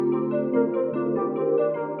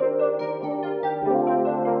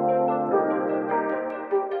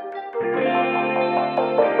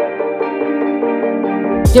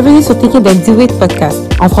Bienvenue sur Étudier podcast.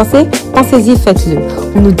 En français, pensez-y, faites-le.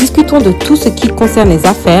 Où nous discutons de tout ce qui concerne les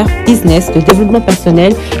affaires, business, le développement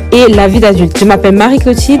personnel et la vie d'adulte. Je m'appelle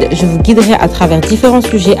Marie-Clotilde, je vous guiderai à travers différents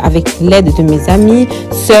sujets avec l'aide de mes amis,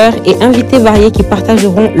 sœurs et invités variés qui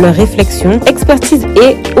partageront leurs réflexions, expertise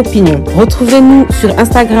et opinions. Retrouvez-nous sur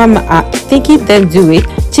Instagram à Take It Then Do It,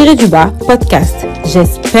 _podcast.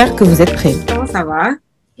 J'espère que vous êtes prêts. Comment ça va?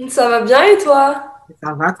 Ça va bien et toi?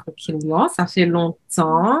 Ça va tranquillement, ça fait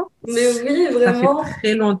longtemps. Mais oui, vraiment. Ça fait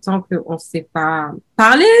très longtemps qu'on ne s'est pas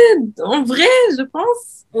parlé en vrai, je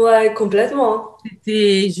pense. Ouais, complètement.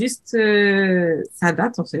 C'était juste, ça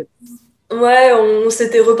date en fait. Ouais, on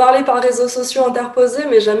s'était reparlé par réseaux sociaux interposés,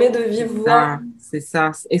 mais jamais de vive voix. C'est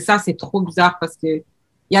ça. Et ça, c'est trop bizarre parce que il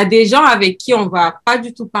y a des gens avec qui on va pas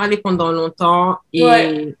du tout parler pendant longtemps.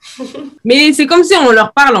 Ouais. Mais c'est comme si on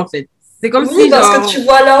leur parle en fait. C'est comme Oui, si parce que tu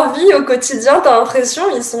vois leur vie au quotidien, t'as l'impression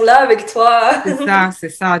ils sont là avec toi. C'est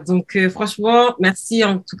ça. Donc, franchement, merci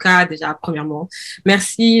en tout cas, déjà, premièrement.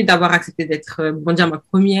 Merci d'avoir accepté d'être, ma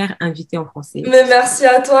première invitée en français. Mais merci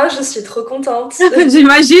à toi, je suis trop contente.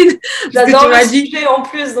 J'imagine. J'adore le sujet en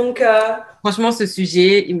plus, donc... Franchement, ce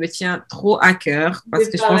sujet, il me tient trop à cœur parce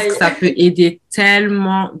que pareil. Je pense que ça peut aider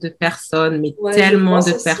tellement de personnes, mais tellement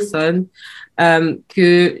de personnes. Je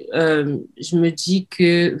me dis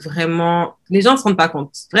que vraiment, les gens ne se rendent pas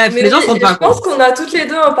compte. Bref, les gens ne se rendent pas compte. Je pense qu'on a toutes les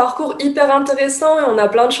deux un parcours hyper intéressant et on a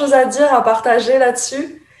plein de choses à dire, à partager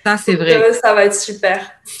là-dessus. Ça, c'est vrai. Ça va être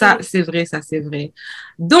super. Ça, c'est vrai.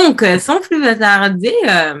 Donc, sans plus tarder,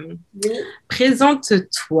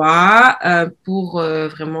 présente-toi pour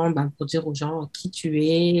vraiment pour dire aux gens qui tu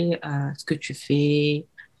es, ce que tu fais.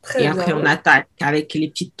 Très bien. Après, on attaque avec les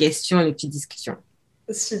petites questions, les petites discussions.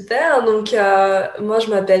 Super, donc moi je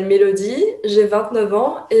m'appelle Melodie, j'ai 29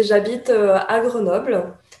 ans et j'habite à Grenoble,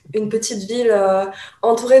 une petite ville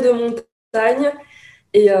entourée de montagnes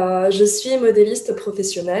et je suis modéliste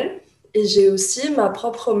professionnelle et j'ai aussi ma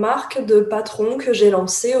propre marque de patron que j'ai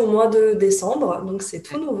lancée au mois de décembre, donc c'est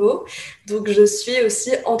tout nouveau, donc je suis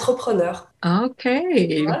aussi entrepreneur. Ok,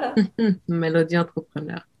 voilà. Melodie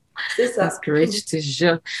entrepreneur. C'est ça. That's great, je te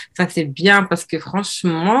jure. Ça, c'est bien parce que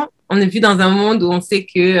franchement, on est vu dans un monde où on sait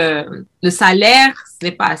que le salaire, ce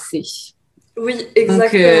n'est pas assez. Oui,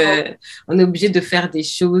 exactement. Donc, on est obligé de faire des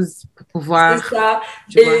choses pour pouvoir... C'est ça.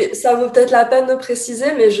 Et ça vaut peut-être la peine de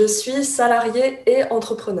préciser, mais je suis salariée et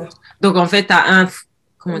entrepreneur. Donc, en fait, tu as un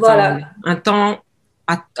temps,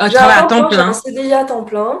 un travail à temps plein. J'ai un CDI à temps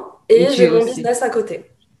plein et j'ai mon business à côté.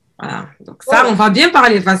 Voilà. Donc, ça, on va bien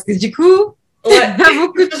parler parce que du coup... Ouais. Il y a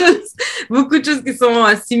beaucoup de choses qui sont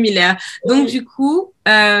similaires. Donc, du coup,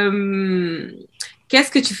 qu'est-ce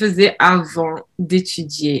que tu faisais avant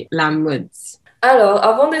d'étudier la mode? Alors,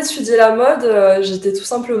 avant d'étudier la mode, j'étais tout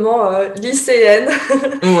simplement lycéenne.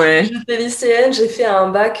 Ouais. J'étais lycéenne, j'ai fait un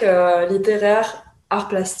bac littéraire art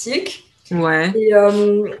plastique. Ouais. Et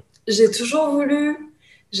j'ai toujours voulu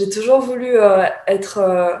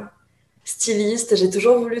être... styliste, j'ai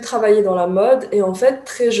toujours voulu travailler dans la mode et en fait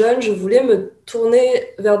très jeune je voulais me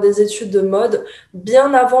tourner vers des études de mode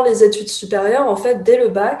bien avant les études supérieures. En fait dès le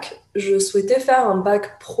bac je souhaitais faire un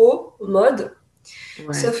bac pro mode,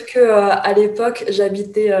 sauf que à l'époque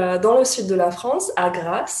j'habitais dans le sud de la France à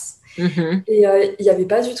Grasse. Et il n'y avait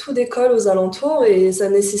pas du tout d'école aux alentours et ça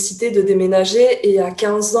nécessitait de déménager et à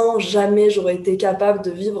 15 ans, jamais j'aurais été capable de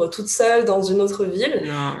vivre toute seule dans une autre ville.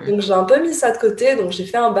 Non. Donc j'ai un peu mis ça de côté, donc j'ai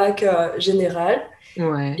fait un bac général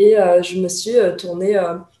et je me suis tournée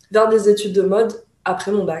vers des études de mode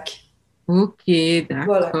après mon bac. Ok, d'accord.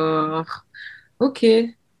 Voilà. Ok.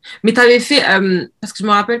 Mais tu avais fait, parce que je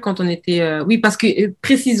me rappelle quand on était... oui, parce que,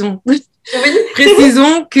 précisons. Oui.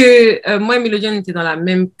 Précisons que moi et Melodie, on était dans la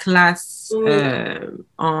même classe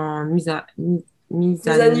en mise à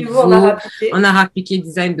niveau. On a appliqué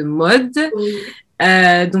design de mode. Oui.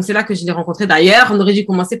 Donc, c'est là que je l'ai rencontré. D'ailleurs, on aurait dû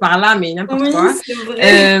commencer par là, mais n'importe quoi. C'est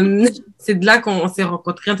vrai. C'est de là qu'on s'est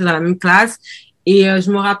rencontrés. On était dans la même classe. Et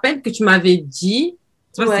je me rappelle que tu m'avais dit,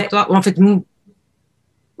 c'est toi, en fait,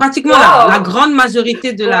 pratiquement la grande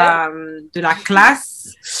majorité de la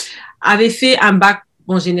classe avait fait un bac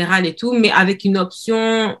en général et tout, mais avec une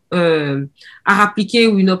option à appliquer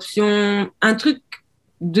ou une option, un truc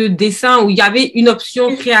de dessin où il y avait une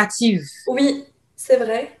option créative. Oui, c'est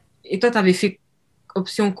vrai. Et toi, tu avais fait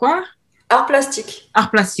option quoi? Art plastique.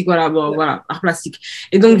 Art plastique, voilà, voilà, art plastique.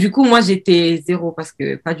 Et donc, du coup, moi, j'étais zéro parce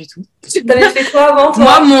que pas du tout. T'avais fait quoi avant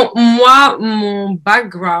toi? Mon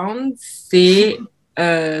background, c'est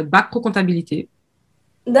bac pro comptabilité.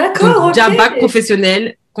 D'accord, donc, déjà bac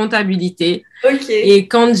professionnel, comptabilité. Et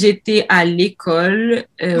quand j'étais à l'école,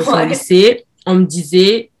 au lycée, on me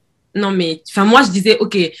disait, non mais, moi je disais,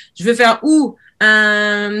 ok, je veux faire ou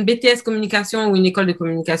un BTS communication ou une école de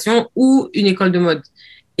communication ou une école de mode.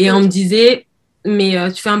 Et on Ok. me disait, mais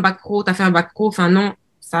tu fais un bac pro, t'as fait un bac pro, enfin non,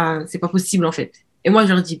 ça, c'est pas possible en fait. Et moi,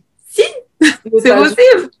 je leur dis, si, Mais c'est pas du tout.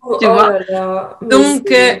 possible, tu Oh vois. là là. Mais Donc,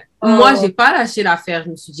 c'est... moi, Oh, j'ai pas lâché l'affaire. Je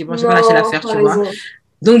me suis dit, bon, j'ai pas lâché non, l'affaire, t'as tu vois. raison.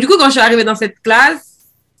 Donc, du coup, quand je suis arrivée dans cette classe,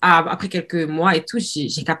 après quelques mois et tout,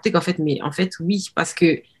 j'ai capté qu'en fait, mais en fait, oui, parce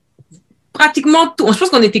que pratiquement tout, je pense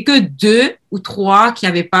qu'on était que deux ou trois qui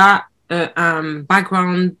n'avaient pas un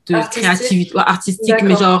background de créativité Artistique. artistique, mais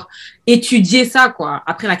D'accord. genre étudier ça, quoi.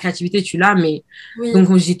 Après, la créativité, tu l'as, mais Oui.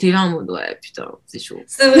 donc j'étais là en mode, ouais, putain, c'est chaud.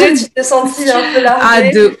 C'est vrai, tu t'es sentie un peu Ah,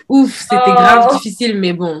 larguée. de ouf, c'était grave Oh, difficile,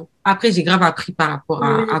 mais bon. Après, j'ai grave appris par rapport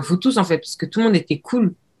à oui. vous tous, en fait, parce que tout le monde était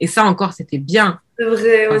cool. Et ça encore, c'était bien. C'est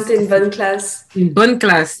vrai, on Enfin, était une c'était bonne classe. une bonne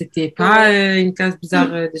classe. C'était pas Ouais. une classe bizarre,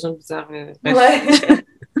 des gens bizarres. Bref. Ouais.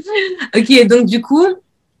 Ok, donc du coup,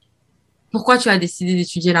 pourquoi tu as décidé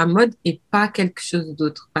d'étudier la mode et pas quelque chose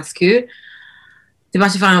d'autre? Parce que t'es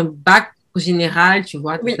parti faire un bac au général, tu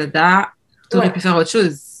vois, Oui. t'aurais Ouais. pu faire autre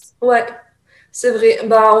chose. Ouais. C'est vrai.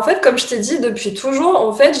 Bah, en fait, comme je t'ai dit depuis toujours,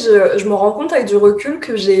 en fait, je me rends compte avec du recul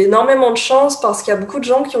que j'ai énormément de chance parce qu'il y a beaucoup de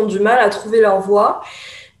gens qui ont du mal à trouver leur voie.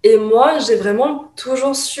 Et moi, j'ai vraiment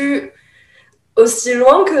toujours su, aussi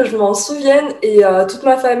loin que je m'en souvienne, et toute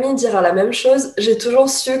ma famille dira la même chose, j'ai toujours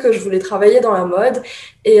su que je voulais travailler dans la mode.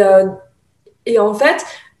 Et, euh, et en fait,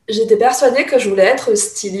 j'étais persuadée que je voulais être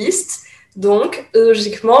styliste. Donc,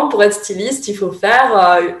 logiquement, pour être styliste, il faut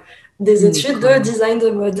faire des Une études de école. design de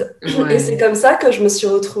mode. Et c'est Ouais. comme ça que je me suis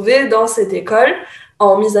retrouvée dans cette école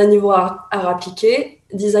en mise à niveau art appliqué,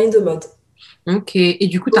 design de mode. Ok. Et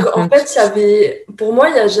du coup, Donc, t'as en compris. fait, pour moi,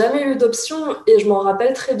 il n'y a jamais eu d'option. Et je m'en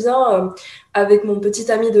rappelle très bien avec mon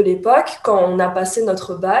petit ami de l'époque, quand on a passé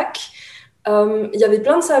notre bac. Il y avait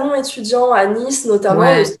plein de salons étudiants à Nice, notamment le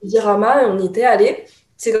Ouais. Studirama, et on y était allés.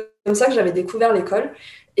 C'est comme ça que j'avais découvert l'école.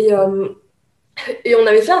 Et, euh, et on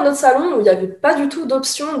avait fait un autre salon où il n'y avait pas du tout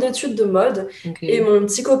d'option d'études de mode. Et Ok. mon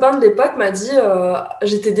petit copain de l'époque m'a dit,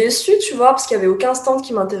 j'étais déçue, tu vois, parce qu'il n'y avait aucun stand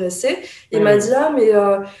qui m'intéressait. Il m'a dit, Hmm.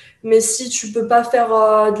 ah, mais si tu peux pas faire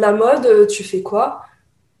de la mode, tu fais quoi?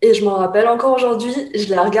 Et je m'en rappelle encore aujourd'hui, je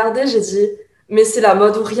l'ai regardé, j'ai dit, mais c'est la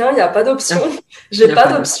mode ou rien, il n'y a pas d'option. Ah, il J'ai n'y a pas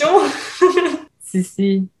pas d'option. d'option. Si,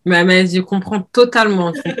 si. Mais je comprends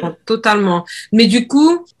totalement. Je comprends totalement. Mais du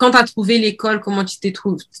coup, quand tu as trouvé l'école, comment tu t'es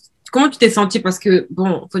senti? Parce que,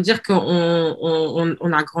 bon, faut dire qu'on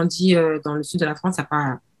on a grandi dans le sud de la France, il n'y a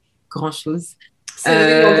pas grand-chose. C'est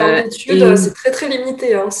vrai, en termes d'études, Et c'est très très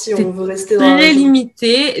limité hein, si on c'est veut rester dans la très région.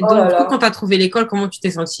 limité. Oh Donc, là du coup, quand là. tu as trouvé l'école, comment tu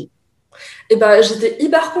t'es sentie? Et ben, j'étais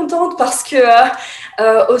hyper contente parce que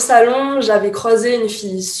au salon, j'avais croisé une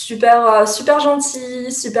fille super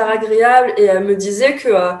gentille, super agréable et elle me disait que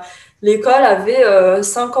l'école avait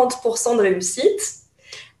 50% de réussite.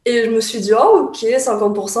 Et je me suis dit, oh ok,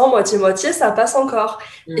 50%, moitié-moitié, ça passe encore.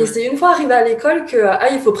 Et Ouais. c'est une fois arrivé à l'école que,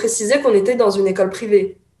 il faut préciser qu'on était dans une école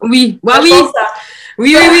privée. Oui, bah Franchement, oui,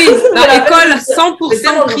 oui, ça oui, oui. vaut la peine de École le dire. On était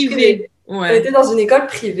 100% dans du privée. privé. On Ouais. était dans une école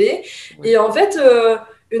privée. Ouais. Et en fait,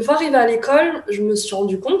 une fois arrivée à l'école, je me suis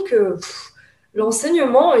rendu compte que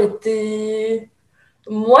l'enseignement était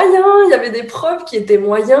moyen. Il y avait des profs qui étaient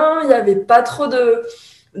moyens. Il n'y avait pas trop de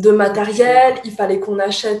Structure. matériel. Il fallait qu'on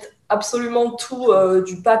achète absolument tout,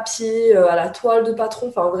 du papier à la toile de patron,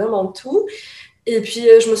 enfin vraiment tout. Et puis,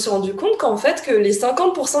 je me suis rendu compte qu'en fait, que les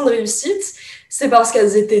 50% de réussite, c'est parce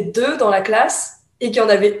qu'elles étaient deux dans la classe et qu'il y en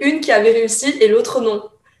avait une qui avait réussi et l'autre non.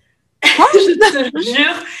 Quoi?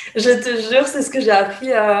 Je te jure, c'est ce que j'ai appris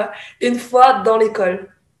une fois dans l'école.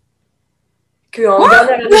 Qu'en Quoi?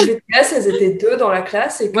 dernière année de BTS, elles étaient deux dans la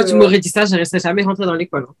classe et Moi, tu que... m'aurais dit ça, je ne serais jamais rentrée dans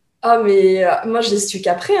l'école. Ah, mais moi, je l'ai su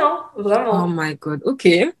qu'après, hein, Oh vraiment. my God. Ok.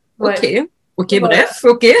 Ok. Ouais, Ok, voilà. bref.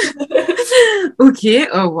 Ok. Ok.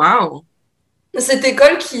 Oh, wow. Cette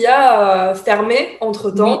école qui a fermé Oui.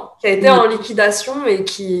 entre-temps, qui a été en Oui. liquidation et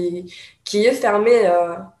qui est fermée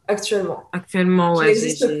actuellement, Actuellement, qui ouais,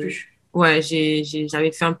 n'existe plus. ouais,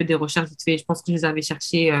 j'avais fait un peu des recherches vite fait. Je pense que je les avais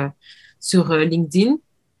cherchées sur LinkedIn.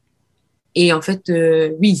 Et en fait,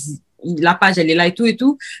 oui, la page, elle est là et tout et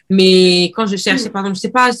tout. Mais quand je cherchais, par exemple, je sais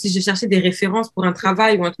pas si je cherchais des références pour un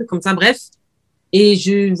travail ou un truc comme ça, bref. Et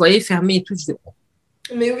je voyais fermé et tout. Je disais, oh,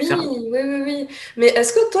 Mais oui, fermé. oui, oui, oui. Mais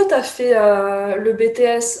est-ce que toi, tu as fait le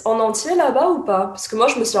BTS en entier là-bas ou pas? Parce que moi,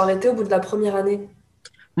 je me suis arrêtée au bout de la première année.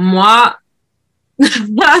 Moi,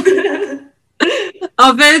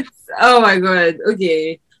 en fait, oh my God,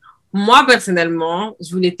 ok. Moi, personnellement,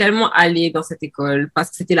 je voulais tellement aller dans cette école parce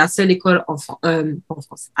que c'était la seule école pas en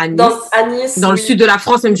France, à À Nice, Nice, dans le oui. sud de la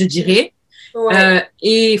France même, je dirais, Ouais.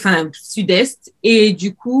 et enfin sud-est. Et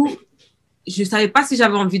du coup, je savais pas si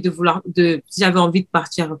j'avais envie de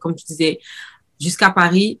partir, comme tu disais. jusqu'à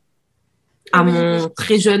Paris à mon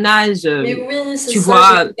très jeune âge, Mais oui, c'est tu ça,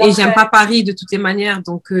 vois, j'étais et pas j'aime pas prête. Paris de toutes les manières,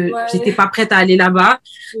 donc j'étais Ouais, pas prête à aller là-bas.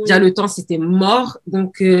 Déjà, oui, le temps, c'était mort,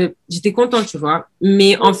 donc j'étais contente, tu vois.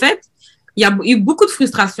 Mais en oui, fait, il y a eu beaucoup de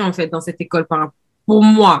frustration, en fait, dans cette école pour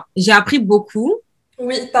moi. J'ai appris beaucoup,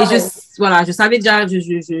 oui, et pareil. voilà, je savais déjà,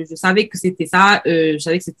 je savais que c'était ça, je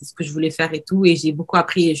savais que c'était ce que je voulais faire et tout, et j'ai beaucoup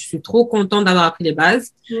appris, et je suis trop contente d'avoir appris les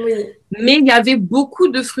bases. Oui, Mais il y avait beaucoup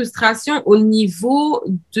de frustration au niveau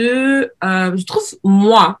je trouve,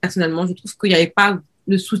 moi, personnellement, je trouve qu'il n'y avait pas,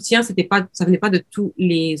 le soutien, ça venait pas de tous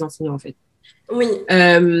les enseignants, en fait. oui,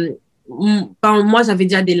 Euh, Moi, j'avais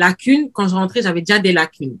déjà des lacunes. Quand je rentrais, j'avais déjà des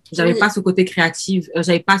lacunes. J'avais pas oui, ce côté créatif.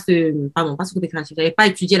 Pas ce côté créatif. J'avais pas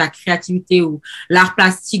étudié la créativité ou l'art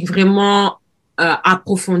plastique vraiment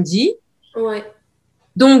approfondi. ouais,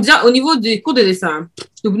 Donc, déjà, au niveau des cours de dessin,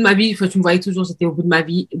 j'étais au bout de ma vie. Enfin, tu me voyais toujours, j'étais au bout de ma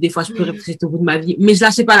vie. Des fois, je pleurais parce que j'étais au bout de ma vie. Mais je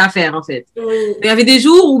lâchais pas l'affaire, en fait. oui, Il y avait des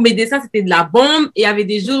jours où mes dessins, c'était de la bombe. Et il y avait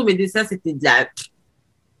des jours où mes dessins, c'était de la...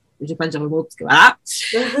 Je vais pas dire le mot parce que voilà.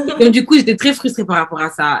 Et donc, du coup, j'étais très frustrée par rapport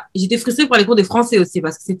à ça. Et j'étais frustrée pour les cours de français aussi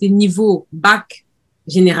parce que c'était niveau bac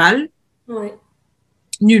général, ouais,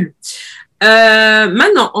 nul.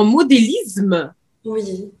 Maintenant, en modélisme,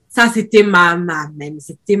 oui. ça, c'était ma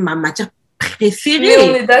matière Mais on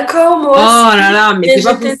préférée. est d'accord, Oh moi aussi. là là, mais Et c'est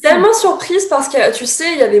pas j'étais possible. tellement surprise parce que, tu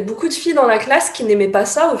sais, il y avait beaucoup de filles dans la classe qui n'aimaient pas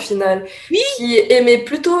ça au final, Oui, qui aimaient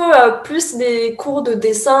plutôt plus des cours de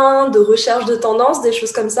dessin, de recherche de tendances, des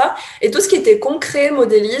choses comme ça. Et tout ce qui était concret,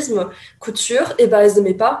 modélisme, couture, et ben elles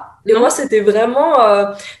n'aimaient pas. Et moi, non, c'était vraiment...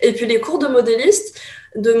 Et puis les cours de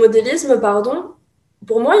modélisme, pardon,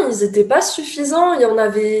 pour moi, ils n'étaient pas suffisants. Il y en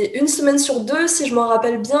avait une semaine sur deux, si je m'en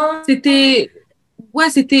rappelle bien. c'était, ouais,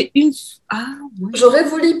 c'était une, ah, ouais, J'aurais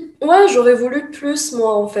voulu plus,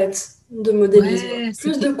 moi, en fait, de modélisme. ouais, Plus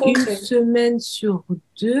de c'était une concret. semaine sur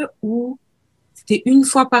deux ou c'était une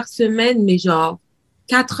fois par semaine, mais genre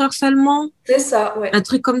 4 heures seulement, C'est ça, un ouais.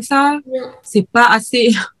 truc comme ça. Oui. C'est pas assez.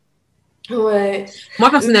 Ouais. Moi,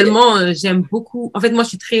 Mais personnellement, j'aime beaucoup. En fait, moi, je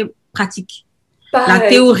suis très pratique. La pareil.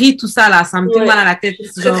 théorie, tout ça, là, ça me fait mal à Ouais. la tête. Je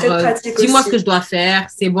suis très, Genre, très pratique dis-moi ce que aussi. je dois faire.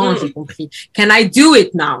 C'est bon, j'ai Mm. compris. Can I do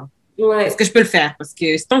it now? Est-ce que Ouais. je peux le faire? Parce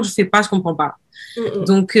que tant que je sais pas, je comprends pas. Mm, mm.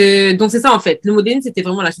 Donc c'est ça, en fait. Le modèle, c'était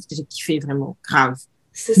vraiment la chose que j'ai kiffé, vraiment. Grave.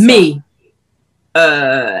 C'est ça. Mais,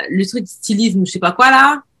 le truc de stylisme, je sais pas quoi,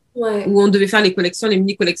 là, Ouais. où on devait faire les collections, les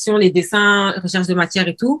mini-collections, les dessins, recherche de matière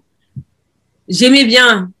et tout. J'aimais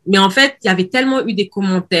bien, mais en fait, il y avait tellement eu des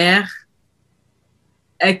commentaires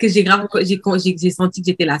que j'ai senti que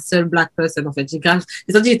j'étais la seule black person, en fait. J'ai senti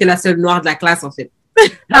que j'étais la seule noire de la classe, en fait.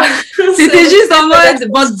 C'est C'était vrai, juste en t'avais mode,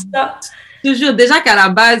 bon, ressenti ça. je te jure, déjà qu'à la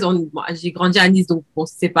base, bon, j'ai grandi à Nice, donc bon,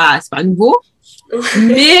 c'est pas nouveau.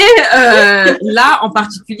 Mais là, en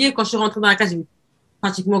particulier, quand je suis rentrée dans la classe, j'ai vu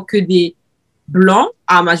pratiquement que des blancs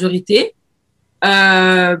à majorité.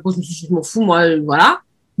 Bon, je me suis dit, je m'en fous, moi, voilà.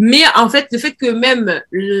 Mais en fait, le fait que même,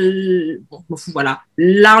 bon, je m'en fous, voilà,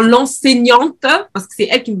 l'enseignante, parce que c'est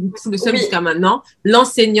elle qui me fout le seum Oui, jusqu'à maintenant,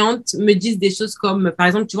 l'enseignante me dise des choses comme, par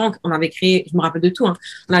exemple, tu vois, on avait créé, je me rappelle de tout, hein,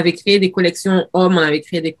 on avait créé des collections hommes, on avait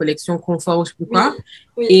créé des collections confort ou je sais plus quoi.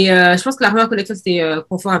 oui, oui. Et je pense que la première collection, c'était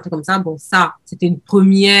confort, un truc comme ça. Bon, ça, c'était une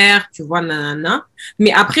première, tu vois, nanana.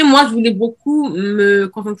 Mais après, moi, je voulais beaucoup me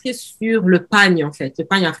concentrer sur le pagne, en fait, le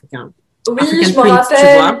pagne africain. Oui, African print, tu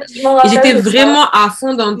vois. je m'en Et j'étais rappelle de ça. vraiment à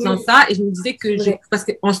fond dans Oui, ça et je me disais c'est que vrai. parce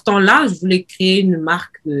qu'en ce temps-là, je voulais créer une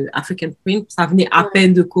marque de African print. Ça venait à Ouais.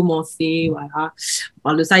 peine de commencer, voilà. On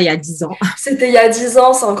parle de ça il y a 10 ans. C'était il y a 10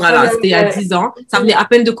 ans, c'est Voilà, incroyable. c'était il y a Ouais. 10 ans. Ça venait Oui. à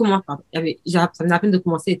peine de commencer. Pardon. Ça venait à peine de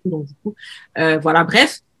commencer et tout, donc du coup, voilà,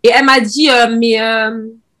 bref. Et elle m'a dit,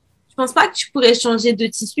 je pense pas que tu pourrais changer de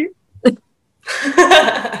tissu.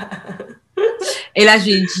 Et là, je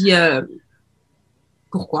lui ai dit,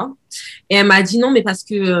 pourquoi? Et elle m'a dit non, mais parce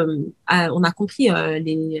que on a compris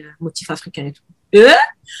les motifs africains et tout.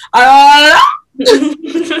 Alors là,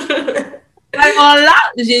 alors là,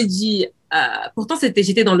 j'ai dit, pourtant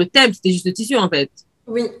j'étais dans le thème, c'était juste le tissu en fait.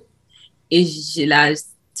 Oui. Et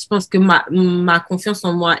je pense que ma confiance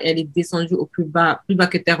en moi, elle est descendue au plus bas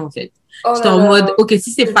que terre en fait. Oh J'étais là en mode, là, ok,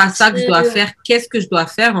 si c'est c'est pas ça que je dois pire. faire, qu'est-ce que je dois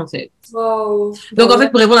faire en fait? Waouh. Donc, Bah en fait, ouais.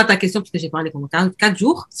 pour répondre à ta question, parce que j'ai parlé pendant 4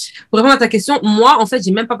 jours, pour répondre à ta question, moi, en fait,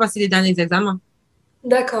 j'ai même pas passé les derniers examens.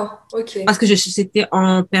 D'accord. Ok. Parce que c'était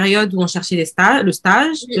en période où on cherchait le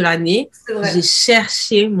stage de Oui, l'année. c'est J'ai vrai.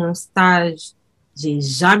 cherché mon stage. J'ai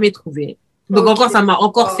jamais trouvé. Donc Ok. encore, ça m'a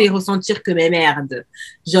encore fait Wow. ressentir que mes merdes.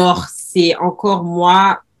 Genre, c'est encore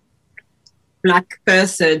moi, black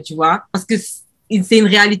person, tu vois. Parce que c'est une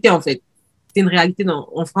réalité, en fait. C'est une réalité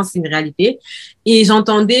en France, c'est une réalité. Et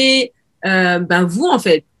j'entendais, ben, vous, en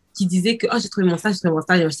fait, qui disiez que, oh, j'ai trouvé mon stage, et moi,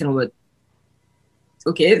 j'étais en mode,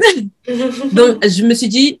 OK. Donc, je me suis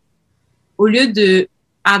dit, au lieu de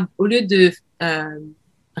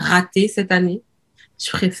rater cette année, je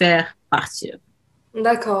préfère partir.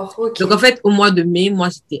 D'accord, ok. Donc, en fait, au mois de mai, moi,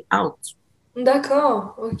 j'étais out.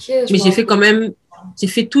 D'accord, ok, je Mais me j'ai fait quand rappelle. même, j'ai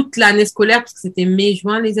fait toute l'année scolaire parce que c'était mai,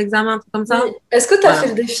 juin, les examens, un truc comme Oui. ça. Est-ce que tu as fait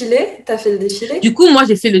Voilà. le défilé? T'as fait le défilé? Du coup, moi,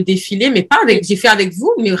 j'ai fait le défilé, mais pas Oui. avec, j'ai fait avec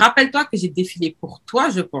vous, mais rappelle-toi que j'ai défilé pour toi,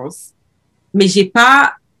 je pense. Mais j'ai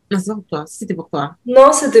pas, non, c'est pas pour toi, c'était pour toi.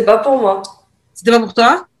 Non, c'était pas pour moi. C'était pas pour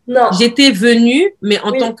toi? Non. J'étais venue, mais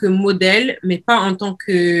en tant Oui. que modèle, mais pas en tant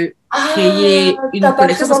que Ah, créer t'as une pas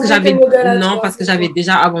collection présenté tes modèles à non, toi, parce que j'avais d'accord.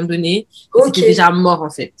 déjà abandonné et Ok, c'était déjà mort, en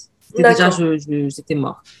fait. C'était déjà, d'accord. c'était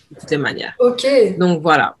mort, de toutes les manières. Ok. Donc,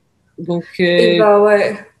 voilà. Donc, Et bah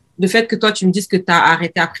ouais. le fait que toi, tu me dises que tu as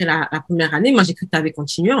arrêté après la première année, moi, j'ai cru que tu avais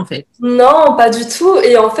continué, en fait. Non, pas du tout.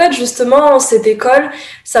 Et en fait, justement, cette école,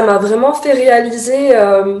 ça m'a vraiment fait réaliser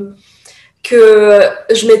que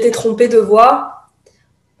je m'étais trompée de voie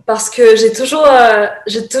parce que j'ai toujours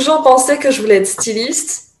pensé que je voulais être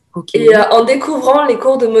styliste. OK. Et en découvrant les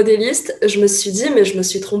cours de modéliste, je me suis dit, mais je me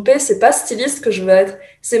suis trompée, c'est pas styliste que je veux être,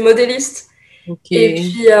 c'est modéliste. Et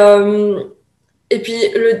OK.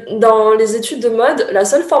 puis, dans les études de mode, la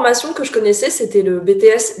seule formation que je connaissais, c'était le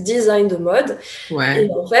BTS Design de mode. Et Ouais.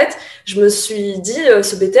 en fait, je me suis dit,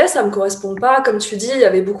 ce BTS, ça me correspond pas. Comme tu dis, il y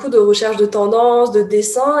avait beaucoup de recherche de tendances, de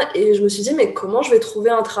dessins. Et je me suis dit, mais comment je vais trouver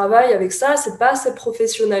un travail avec ça? C'est pas assez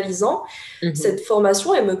professionnalisant. Mhm. Cette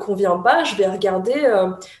formation, elle me convient pas. Je vais regarder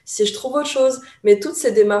si je trouve autre chose. Mais toutes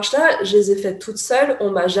ces démarches-là, je les ai faites toutes seules. On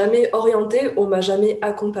m'a jamais orientée, on m'a jamais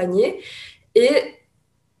accompagnée. Et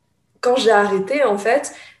quand j'ai arrêté, en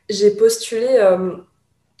fait, j'ai postulé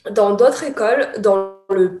dans d'autres écoles, dans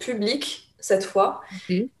le public cette fois.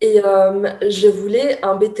 OK. Et je voulais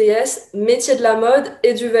un BTS métier de la mode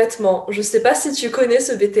et du vêtement. Je sais pas si tu connais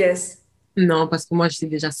ce BTS. Non, parce que moi, j'étais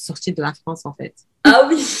déjà sortie de la France, en fait. Ah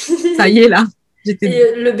oui. Ça y est, là. J'étais,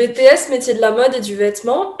 Et le BTS métier de la mode et du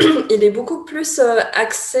vêtement, il est beaucoup plus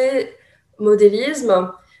axé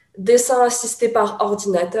modélisme, dessin assisté par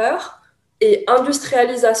ordinateur et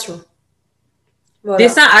industrialisation.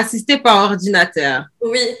 dessin Voilà. assisté par ordinateur.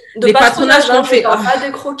 Oui, de Les patronages patronage, qu'on hein, je fait. parle Oh. pas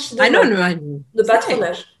des croquis de I don't mode, know. de C'est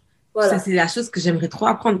patronage. ça, Voilà. c'est la chose que j'aimerais trop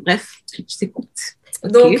apprendre. Bref, tu t'écoutes.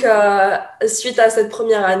 OK. Donc, suite à cette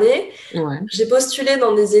première année, Ouais. j'ai postulé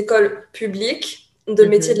dans des écoles publiques de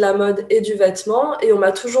métiers de Mhm. la mode et du vêtement et on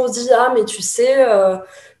m'a toujours dit, ah, mais tu sais,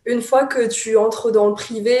 une fois que tu entres dans le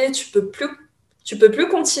privé, tu peux plus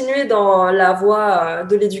continuer dans la voie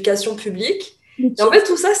de l'éducation publique. Mais Et en fait,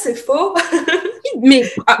 tout ça, c'est faux.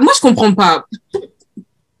 moi, je comprends pas.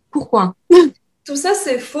 Pourquoi? Tout ça,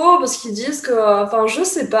 c'est faux parce qu'ils disent que, enfin, je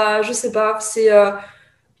sais pas.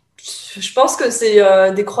 Je pense que c'est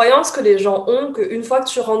des croyances que les gens ont, qu'une fois que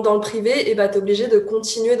tu rentres dans le privé, et ben, tu es obligé de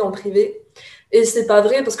continuer dans le privé. Et c'est pas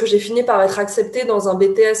vrai parce que j'ai fini par être acceptée dans un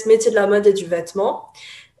BTS métier de la mode et du vêtement,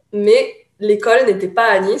 mais l'école n'était pas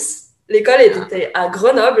à Nice, l'école était à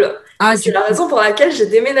Grenoble, et Ah, c'est du la coup. raison pour laquelle j'ai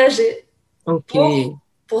déménagé OK. pour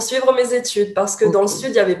poursuivre mes études, parce que dans le OK. sud,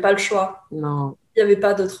 il n'y avait pas le choix, Non. il n'y avait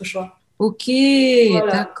pas d'autre choix. OK,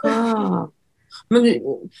 Voilà. d'accord. Mais-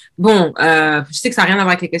 Bon, je sais que ça n'a rien à voir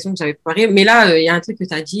avec les questions que j'avais préparées, mais là, il y a un truc que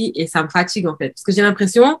tu as dit et ça me fatigue en fait. Parce que j'ai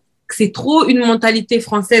l'impression que c'est trop une mentalité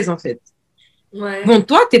française en fait. Ouais. Bon,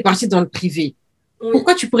 toi, tu es parti dans le privé. Oui.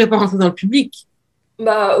 Pourquoi tu pourrais pas rentrer dans le public?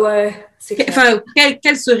 Bah ouais, c'est clair. Enfin,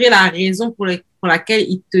 quelle serait la raison pour laquelle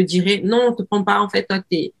ils te diraient non, on te prend pas en fait,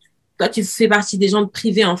 toi, tu fais partie des gens de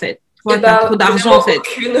privé en fait. Et Toi, tu as trop bah d'argent en vraiment fait.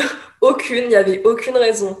 aucune, aucune, il n'y avait aucune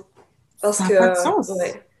raison. Parce Ça n'a que, pas de sens.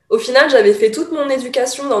 ouais. Au final, j'avais fait toute mon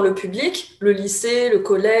éducation dans le public, le lycée, le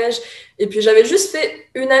collège, et puis j'avais juste fait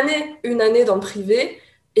une année dans le privé,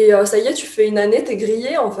 et ça y est, tu fais une année, t'es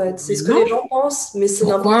grillé en fait. C'est Mais ce que non, les gens pensent, mais c'est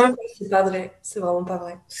n'importe pourquoi? quoi, c'est pas vrai, c'est vraiment pas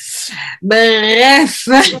vrai. Bref,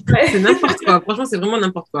 c'est Ouais. n'importe quoi. Franchement, c'est vraiment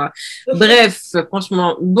n'importe quoi. Bref,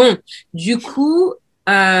 franchement. Bon, du coup,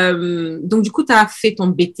 tu as fait ton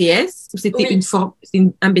BTS ou c'était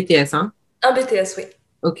Oui, un BTS, hein? un BTS, oui.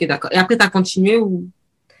 Ok, d'accord. Et après, tu as continué ou?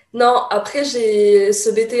 Non, après, j'ai ce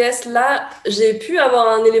BTS-là, j'ai pu avoir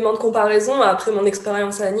un élément de comparaison après mon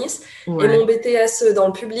expérience à Nice et mon Ouais. BTS dans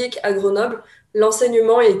le public à Grenoble,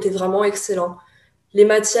 l'enseignement il était vraiment excellent. Les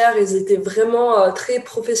matières, elles étaient vraiment très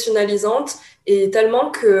professionnalisantes et tellement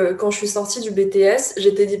que quand je suis sortie du BTS,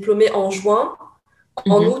 j'étais diplômée en juin.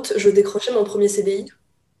 En Mhm. août, je décrochais mon premier CDI.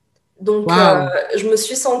 Donc, Waouh. je me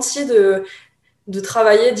suis sentie de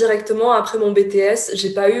travailler directement après mon BTS.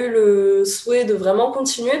 J'ai pas eu le souhait de vraiment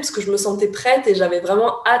continuer parce que je me sentais prête et j'avais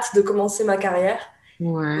vraiment hâte de commencer ma carrière.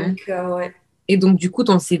 Ouais. Donc, ouais. Et donc, du coup,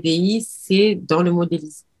 ton CDI, c'est dans le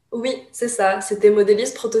modélisme. Oui, c'est ça. C'était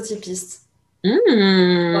modéliste prototypiste.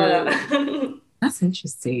 Voilà. That's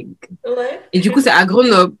interesting. Ouais. Et du coup, c'est à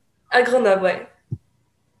Grenoble. À Grenoble, ouais.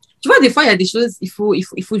 Tu vois, des fois, il y a des choses, il faut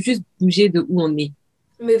juste bouger de où on est.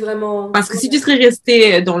 Mais vraiment, Parce que si tu serais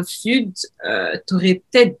resté dans le sud, tu aurais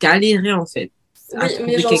peut-être galéré, en fait, à oui, mais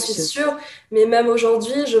trouver j'en quelque suis chose. sûre. Mais même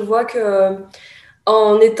aujourd'hui, je vois que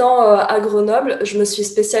en étant à Grenoble, je me suis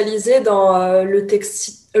spécialisée dans le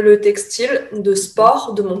textile de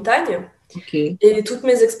sport, de montagne. OK. Et toutes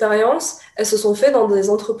mes expériences, elles se sont faites dans des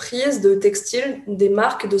entreprises de textile, des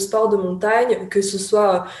marques de sport de montagne, que ce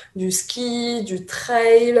soit du ski, du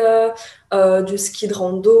trail, du ski de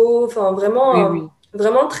rando, enfin Oui, vraiment, oui.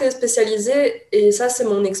 vraiment très spécialisé. Et ça, c'est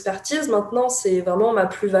mon expertise. Maintenant, c'est vraiment ma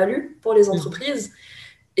plus-value pour les Mhm. entreprises.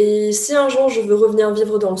 Et si un jour je veux revenir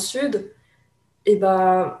vivre dans le sud, et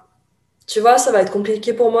ben, tu vois, ça va être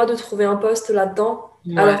compliqué pour moi de trouver un poste là-dedans.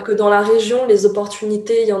 Alors Ouais. que dans la région, les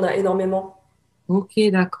opportunités, il y en a énormément. OK, Il y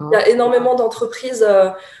a d'accord. énormément d'entreprises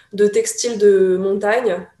de textiles de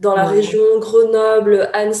montagne dans la Ouais. région, Grenoble,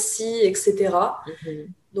 Annecy, etc. Mhm.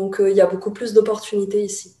 Donc, il y a beaucoup plus d'opportunités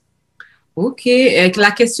ici. OK. Et la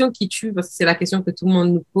question qui tue, parce que c'est la question que tout le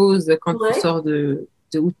monde nous pose quand tu Ouais. sors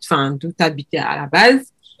enfin, d'où tu habitais à la base.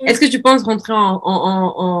 Est-ce Mm. que tu penses rentrer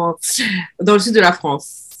dans le sud de la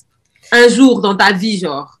France? Un jour dans ta vie,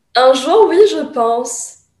 genre? Un jour, oui, je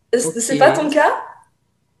pense. C'est pas ton OK. cas?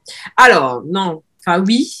 Alors, non. Enfin,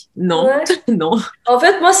 oui, non, Ouais. non. En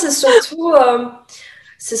fait, moi, c'est surtout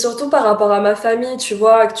par rapport à ma famille. Tu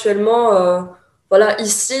vois, actuellement, voilà,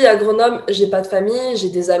 ici à Grenoble, j'ai pas de famille, j'ai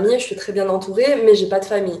des amis, je suis très bien entourée, mais j'ai pas de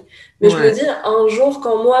famille. Mais je me Ouais, dis, un jour,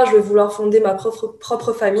 quand moi, je vais vouloir fonder ma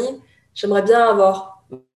propre famille, j'aimerais bien avoir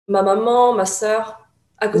ma maman, ma sœur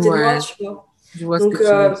à côté de moi, ouais, tu vois. je vois ce que Donc,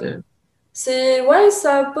 tu veux dire. ouais,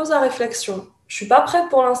 ça pose à réflexion. Je suis pas prête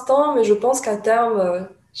pour l'instant, mais je pense qu'à terme,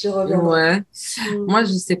 j'y reviendrai. Ouais. Hmm. Moi,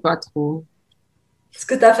 je sais pas trop. Est-ce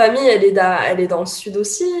que ta famille, elle est dans le sud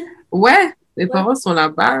aussi? Ouais, mes Ouais, parents sont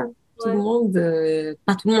là-bas. Tout le ouais. monde,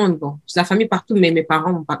 pas tout le monde, bon, j'ai la famille partout, mais mes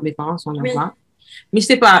parents sont Oui, là-bas. Mais je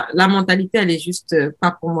sais pas, la mentalité, elle est juste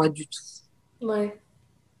pas pour moi du tout. ouais.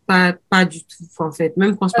 Pas du tout, en fait.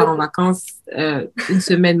 Même quand je pars en Euh, vacances, une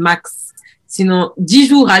semaine max. Sinon, 10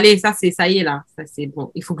 jours, allez, ça y est, là. Ça, c'est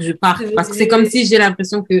bon. Il faut que je parte. c'est Parce que c'est comme vrai. si j'ai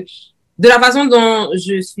l'impression que de la façon dont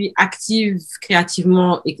je suis active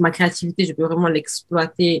créativement et que ma créativité, je peux vraiment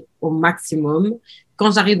l'exploiter au maximum.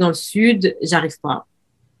 Quand j'arrive dans le sud, j'arrive pas.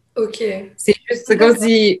 Ok. C'est comme D'accord.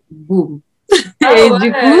 si, boum. Ah Et du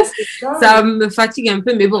ouais, coup, c'est ça dingue. me fatigue un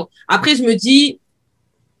peu. Mais bon, après, je me dis,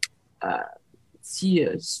 euh, si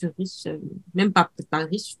je suis riche, même pas peut-être pas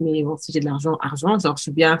riche, mais bon, si j'ai de l'argent, genre je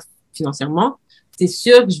suis bien financièrement, c'est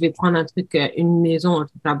sûr que je vais prendre un truc, une maison, un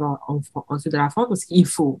truc là-bas en sud de la France, parce qu'il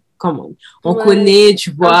faut, comment on Ouais. connaît, tu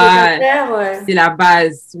Un peu ta vois, terre, ouais. c'est la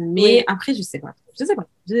base. Mais Oui. après, je sais pas. Je sais pas.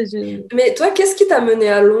 Mais toi, qu'est-ce qui t'a mené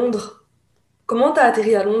à Londres? Comment t'as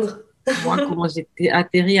atterri à Londres? Moi, comment j'étais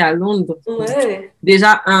atterri à Londres. Ouais.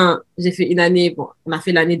 Déjà, j'ai fait une année, bon, on a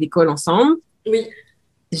fait l'année d'école ensemble. Oui.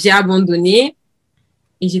 J'ai abandonné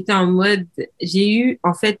et j'étais en mode, j'ai eu,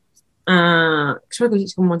 en fait, je sais pas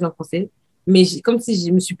comment on dit en français, mais comme si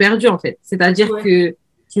je me suis perdue, en fait. C'est-à-dire Ouais. que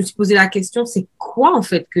je me suis posé la question, c'est quoi, en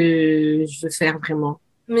fait, que je veux faire vraiment?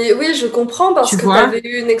 Mais oui, je comprends parce Tu que vois? t'avais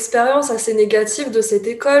eu une expérience assez négative de cette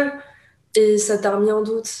école et ça t'a remis en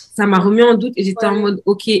doute. Ça m'a remis en doute et j'étais en Ouais. mode,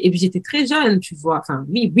 OK. Et puis j'étais très jeune, tu vois. Enfin,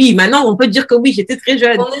 oui, oui, maintenant on peut dire que oui, j'étais très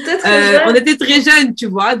jeune. On était très On jeunes. était très jeunes, tu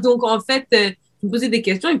vois. Donc, en fait, je me posais des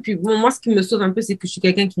questions. Et puis, bon, moi, ce qui me sauve un peu, c'est que je suis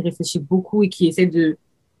quelqu'un qui réfléchit beaucoup et qui essaie de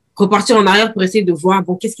repartir en arrière pour essayer de voir,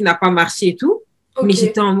 bon, qu'est-ce qui n'a pas marché et tout. Mais Ok.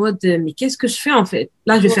 j'étais en mode, mais qu'est-ce que je fais en fait?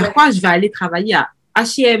 Là, je vais faire Ouais. quoi? Je vais aller travailler à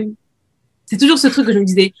H&M. C'est toujours ce truc que je me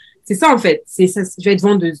disais, c'est ça en fait, c'est ça, je vais être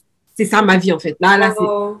vendeuse. C'est ça ma vie en fait. Là, c'est.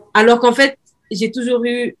 Oh. Alors qu'en fait, j'ai toujours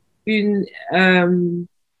eu une, euh,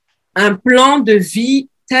 un plan de vie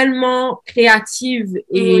tellement créative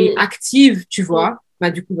et Oui. active, tu Mm. vois.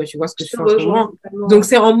 Bah, du coup, bah, tu vois ce que Je je te fais en ce rejoins moment. totalement. Donc, Ouais.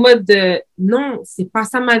 c'est en mode, non, c'est pas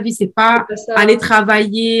ça ma vie, c'est C'est pas pas aller ça.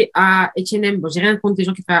 travailler à H&M. Bon, j'ai rien contre les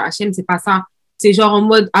gens qui font H&M, c'est pas ça. C'est genre en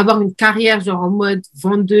mode, avoir une carrière, genre en mode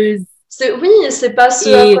vendeuse. Oui, c'est pas ce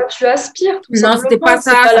à quoi Et tu aspires, tout non, simplement. C'est pas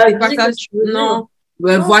la c'était pas vie ça. que tu veux vivre. Non,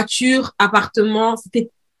 Non. voiture, appartement, c'était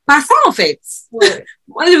pas ça en fait. Ouais.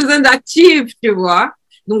 Moi, j'ai besoin d'actifs, tu vois.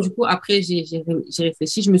 Donc, du coup, après, j'ai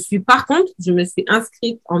réfléchi. Par contre, je me suis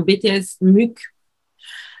inscrite en BTS MUC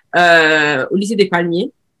au lycée des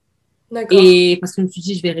Palmiers. D'accord. Et parce que je me suis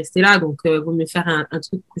dit, je vais rester là. Donc, vaut mieux faire un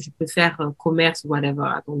truc que je peux faire, commerce ou whatever.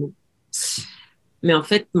 Attends. Mais en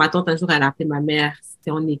fait, ma tante, un jour, elle a appelé ma mère.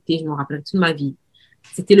 C'était en été, je me rappelle toute ma vie.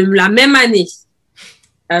 C'était la même année.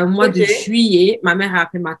 mois de juillet, ma mère a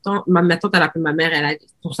appelé ma tante, elle a appelé ma mère,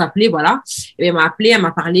 pour s'appeler, voilà. Et elle m'a appelé, elle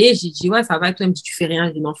m'a parlé, j'ai dit, ouais, ça va, et toi, elle me dit, tu fais rien?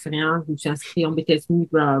 J'ai dit, non, je fais rien, je me suis inscrite en BTS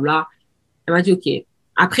Musique, blablabla. Elle m'a dit, OK.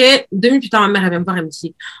 Après, 2 minutes plus tard, ma mère, elle vient me voir, elle me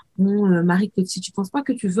dit, bon, Marie-Claudie, tu penses pas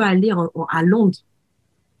que tu veux aller à Londres?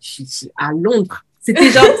 Je dis, à Londres?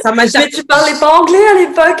 C'était genre, ça m'a jamais... Mais tu parlais pas anglais à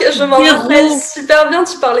l'époque, je m'en rappelle super bien,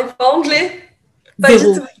 tu parlais pas anglais. Pas du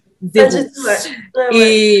tout. Pas du tout, ouais.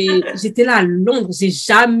 Et j'étais là à Londres, j'ai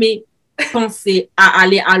jamais pensé à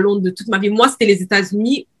aller à Londres de toute ma vie. Moi, c'était les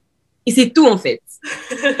États-Unis et c'est tout en fait.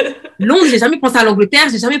 Londres, j'ai jamais pensé à l'Angleterre,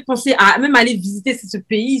 j'ai jamais pensé à même aller visiter ce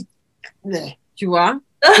pays, tu vois.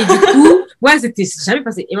 Et du coup, ouais, c'était jamais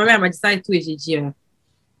passé. Et ma mère m'a dit ça et tout, et j'ai dit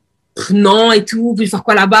non et tout, je vais faire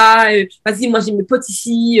quoi là-bas, vas-y, moi j'ai mes potes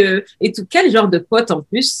ici et tout. Quel genre de potes en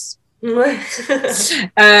plus? Ouais.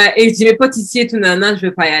 Et j'ai mes potes ici et tout, nana, je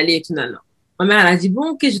veux pas y aller et tout, nana. Ma mère, elle a dit,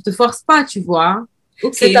 bon, ok, je te force pas, tu vois.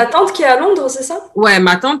 Okay. C'est ta tante qui est à Londres, c'est ça? Ouais,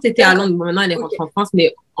 ma tante était à Londres. Bon, maintenant, elle est rentrée en France,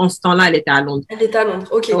 mais en ce temps-là, elle était à Londres. Elle était à Londres,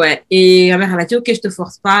 ok. Ouais. Et ma mère, elle a dit, ok, je te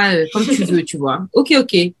force pas, comme tu veux, tu vois. Ok.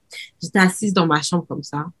 J'étais assise dans ma chambre comme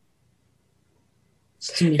ça.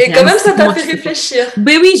 Dit, et quand même, ça t'a fait réfléchir.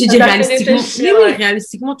 Ben oui, j'ai dit réalistiquement. Mais oui,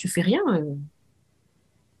 réalistiquement, tu fais rien.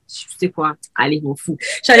 Tu sais quoi? Allez, m'en fous.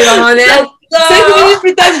 Je suis allée voir ma mère. 5 minutes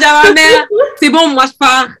plus tard, j'ai dit à ma mère, c'est bon, moi, je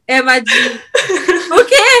pars. Elle m'a dit,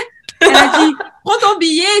 ok. Elle a dit, prends ton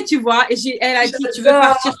billet, tu vois. Et elle a dit, tu veux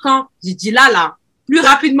partir quand? J'ai dit, là, plus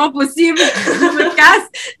rapidement possible. Je me casse,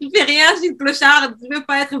 je fais rien, je suis une clocharde, je veux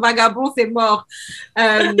pas être vagabond, c'est mort.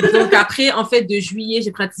 Donc après, en fait, de juillet,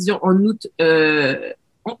 j'ai pris la décision en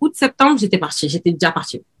août-septembre, j'étais déjà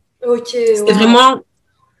partie. Ok. C'était vraiment...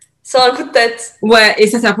 C'est un coup de tête. Ouais, et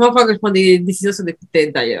ça, c'est la première fois que je prends des décisions sur des coups de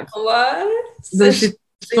tête, d'ailleurs. Ouais. Donc,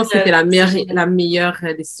 je pense que c'était la meilleure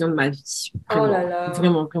décision de ma vie. Vraiment, oh là là.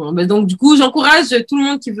 Vraiment. Mais donc, du coup, j'encourage tout le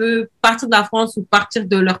monde qui veut partir de la France ou partir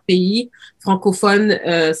de leur pays francophone.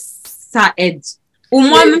 Ça aide. Au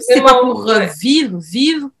moins, même si c'est pas pour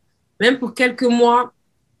vivre, même pour quelques mois,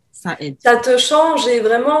 ça aide. Ça te change et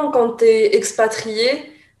vraiment, quand tu es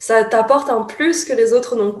expatrié, ça t'apporte un plus que les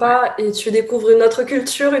autres n'ont pas et tu découvres une autre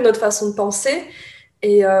culture, une autre façon de penser.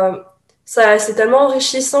 Et ça, c'est tellement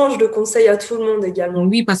enrichissant, je le conseille à tout le monde également.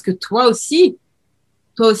 Oui, parce que toi aussi,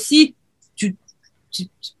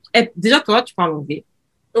 déjà, toi, tu parles anglais.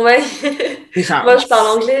 Ouais. Déjà. Moi, je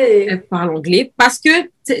parle anglais. Elle parle anglais parce que,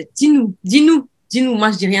 dis-nous,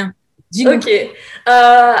 moi, je dis rien. Dis-nous. Ok.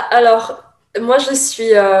 Alors, moi, je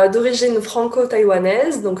suis d'origine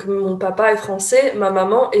franco-taïwanaise. Donc, mon papa est français, ma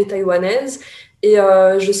maman est taïwanaise. Et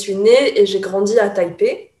je suis née et j'ai grandi à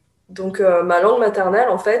Taipei. Donc, ma langue maternelle,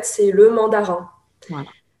 en fait, c'est le mandarin. Voilà.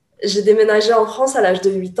 J'ai déménagé en France à l'âge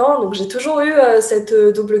de 8 ans. Donc, j'ai toujours eu cette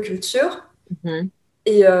double culture. Mm-hmm.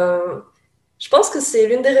 Et je pense que c'est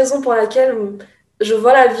l'une des raisons pour laquelle je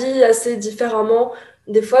vois la vie assez différemment.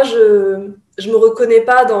 Des fois, je me reconnais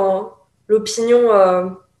pas dans l'opinion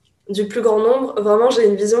du plus grand nombre. Vraiment, j'ai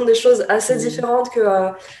une vision des choses assez différente que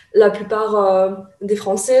la plupart des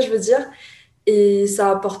Français, je veux dire. Et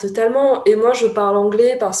ça apporte tellement. Et moi, je parle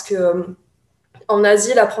anglais parce que en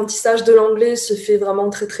Asie, l'apprentissage de l'anglais se fait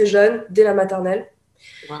vraiment très très jeune, dès la maternelle.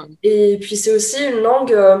 Wow. Et puis c'est aussi une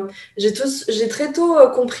langue. J'ai très tôt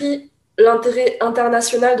compris l'intérêt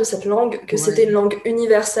international de cette langue, que c'était une langue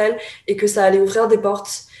universelle et que ça allait ouvrir des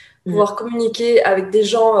portes, pouvoir communiquer avec des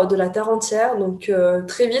gens de la terre entière. Donc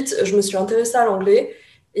très vite, je me suis intéressée à l'anglais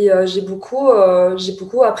et j'ai beaucoup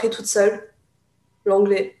appris toute seule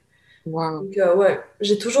l'anglais. Wow. Donc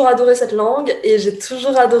j'ai toujours adoré cette langue et j'ai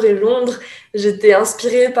toujours adoré Londres. J'étais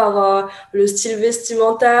inspirée par le style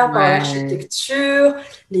vestimentaire, par l'architecture,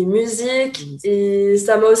 les musiques et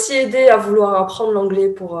ça m'a aussi aidée à vouloir apprendre l'anglais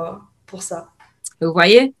pour ça. Vous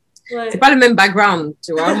voyez? C'est pas le même background,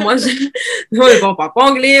 tu vois. Moi, ne parle pas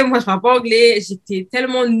anglais, moi je parle pas anglais. J'étais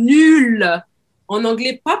tellement nulle en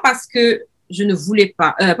anglais, pas parce que je ne voulais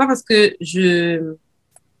pas, pas parce que j'étais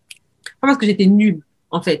nulle,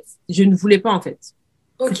 en fait. Je ne voulais pas, en fait.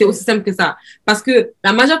 Okay. C'était aussi simple que ça. Parce que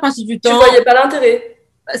la majeure partie du temps... Tu voyais pas l'intérêt?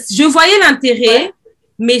 Je voyais l'intérêt,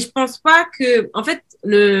 mais je pense pas que... En fait,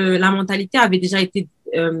 la mentalité avait déjà été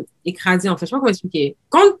écrasée, en fait. Je sais pas comment expliquer.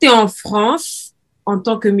 Quand tu es en France, en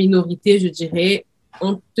tant que minorité, je dirais,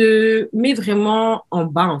 on te met vraiment en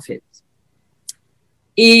bas, en fait.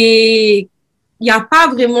 Et il n'y a pas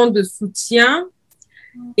vraiment de soutien.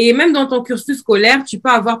 Et même dans ton cursus scolaire, tu peux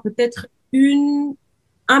avoir peut-être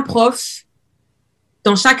un prof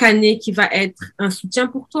dans chaque année qui va être un soutien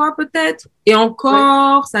pour toi, peut-être. Et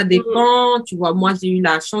encore, ça dépend. Tu vois, moi, j'ai eu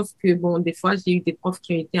la chance que, bon, des fois, j'ai eu des profs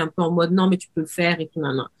qui ont été un peu en mode, non, mais tu peux le faire et tout,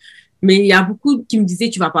 non. Mais il y a beaucoup qui me disaient,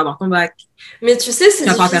 tu vas pas avoir ton bac. Mais tu sais, c'est Tu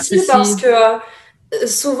vas pas faire difficile ceci. parce que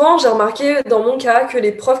souvent, j'ai remarqué dans mon cas que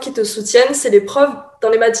les profs qui te soutiennent, c'est les profs dans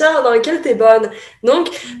les matières dans lesquelles tu es bonne. Donc,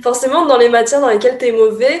 forcément, dans les matières dans lesquelles tu es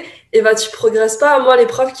mauvais, et bah, tu progresses pas. Moi, les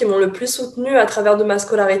profs qui m'ont le plus soutenu à travers de ma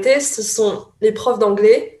scolarité, ce sont les profs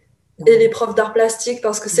d'anglais et les profs d'art plastique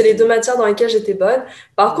parce que c'est les deux matières dans lesquelles j'étais bonne.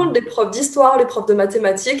 Par contre, les profs d'histoire, les profs de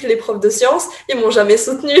mathématiques, les profs de sciences, ils m'ont jamais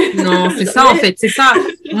soutenu. Non, c'est ça, en fait, c'est ça.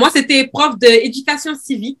 Moi, c'était prof d'éducation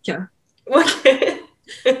civique. Ok.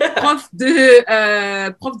 Prof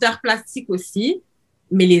d'art plastique aussi.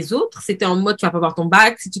 Mais les autres, c'était en mode, tu vas pas avoir ton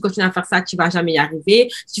bac. Si tu continues à faire ça, tu vas jamais y arriver.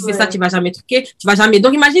 Si tu fais ça, tu vas jamais truquer. Tu vas jamais.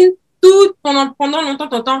 Donc, imagine tout pendant longtemps,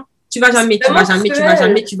 t'entends. Tu vas jamais, tu vas jamais, tu vas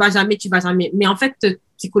jamais, tu vas jamais, tu vas jamais. Mais en fait,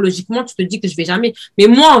 psychologiquement, tu te dis que je vais jamais. Mais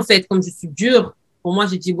moi, en fait, comme je suis dure, pour moi,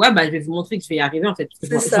 j'ai dit, ouais, bah, je vais vous montrer que je vais y arriver, en fait.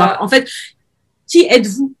 C'est ça. En fait, qui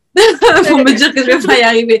êtes-vous pour me dire que je vais pas y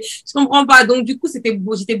arriver? Je comprends pas. Donc, du coup,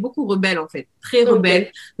 j'étais beaucoup rebelle, en fait. Très rebelle.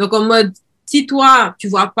 Okay. Donc, en mode, si toi, tu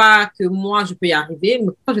vois pas que moi, je peux y arriver, mais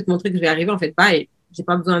pourquoi je vais te montrer que je vais y arriver? En fait, bah, et j'ai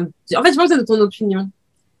pas besoin en fait, j'ai pas besoin de ton opinion.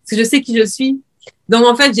 Parce que je sais qui je suis. Donc,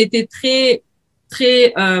 en fait, j'étais très,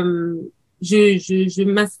 très,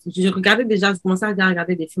 je regardais déjà, je commençais à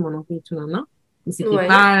regarder des films en anglais et tout, non. Mais c'était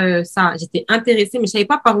pas ça. J'étais intéressée, mais je savais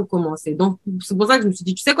pas par où commencer. Donc, c'est pour ça que je me suis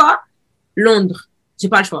dit, tu sais quoi? Londres. J'ai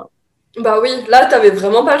pas le choix. Bah oui, là, t'avais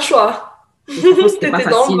vraiment pas le choix. C'était pas T'étais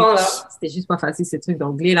dans le facile. bain, là. C'était juste pas facile, ces trucs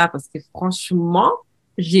d'anglais, là, parce que franchement,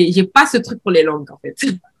 j'ai pas ce truc pour les langues, en fait.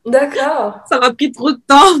 D'accord. Ça m'a pris trop de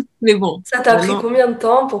temps, mais bon. Ça t'a pris combien de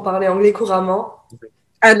temps pour parler anglais couramment?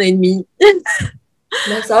 1 an et demi.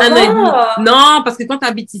 Bah ça 1 an et demi. va. Non, parce que quand tu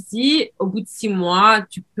habites ici, au bout de 6 mois,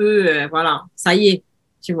 tu peux, voilà, ça y est,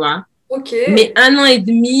 tu vois. Ok. Mais 1 an et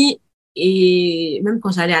demi, et même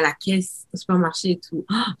quand j'allais à la caisse, au supermarché et tout,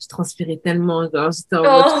 je transpirais tellement, genre, j'étais en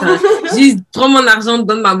mode, putain, Oh. juste, prends mon argent,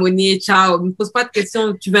 donne ma monnaie, ciao, me pose pas de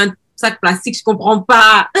questions, tu veux un sac plastique, je comprends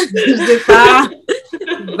pas, je sais pas,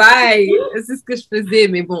 bye, c'est ce que je faisais,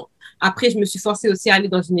 mais bon. Après, je me suis forcée aussi à aller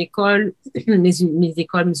dans une école, mes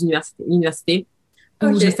écoles, mes universités,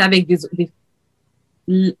 où je restais Ok. avec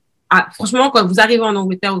franchement, quand vous arrivez en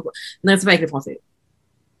Angleterre, ne restez pas avec les Français.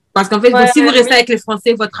 Parce qu'en fait, Ouais, si vous restez oui, avec les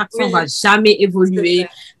Français, votre accent va oui, jamais c'est évoluer. vrai.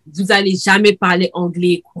 Vous allez jamais parler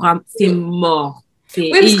anglais couramment. C'est Oui. mort. Oui,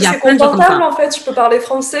 Et parce il que y a c'est plein de gens comme confortable ça. en fait, tu peux parler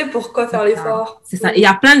français, pourquoi faire l'effort? C'est ça. Et il y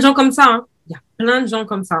a plein de gens comme ça, hein. Il y a plein de gens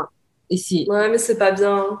comme ça. Ici. Ouais, mais c'est pas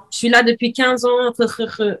bien. Je suis là depuis 15 ans.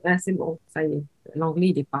 Ah, c'est bon. Ça y est. L'anglais,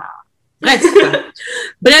 il est pas. Bref.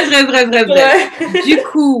 Bref. Ouais. Du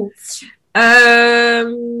coup,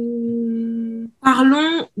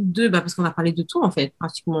 parlons parce qu'on a parlé de tout, en fait,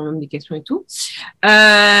 pratiquement même des questions et tout.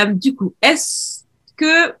 Du coup, est-ce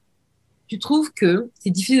que tu trouves que c'est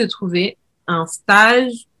difficile de trouver un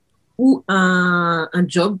stage ou un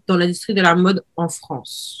job dans l'industrie de la mode en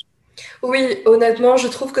France? Oui, honnêtement, je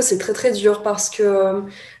trouve que c'est très très dur parce que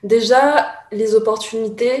déjà, les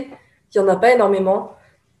opportunités, il n'y en a pas énormément.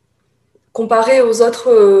 Comparé aux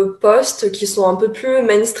autres postes qui sont un peu plus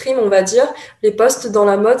mainstream, on va dire, les postes dans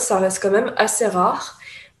la mode, ça reste quand même assez rare.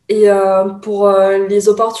 Et pour les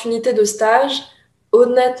opportunités de stage,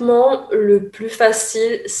 honnêtement, le plus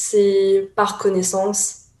facile, c'est par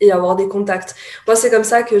connaissance et avoir des contacts. Moi, c'est comme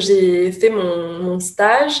ça que j'ai fait mon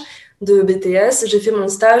stage de BTS. J'ai fait mon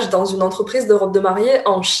stage dans une entreprise de robes de mariée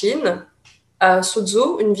en Chine, à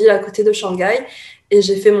Suzhou, une ville à côté de Shanghai. Et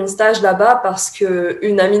j'ai fait mon stage là-bas parce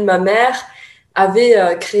qu'une amie de ma mère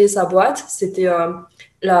avait créé sa boîte. C'était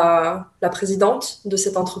la présidente de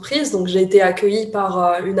cette entreprise. Donc, j'ai été accueillie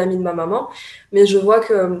par une amie de ma maman. Mais je vois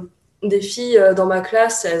que des filles dans ma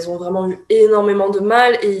classe, elles ont vraiment eu énormément de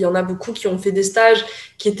mal. Et il y en a beaucoup qui ont fait des stages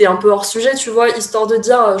qui étaient un peu hors sujet, tu vois, histoire de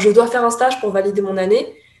dire je dois faire un stage pour valider mon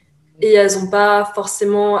année. Et elles n'ont pas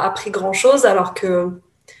forcément appris grand-chose, alors que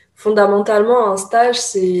fondamentalement, un stage,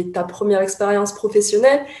 c'est ta première expérience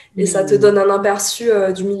professionnelle et ça te donne un aperçu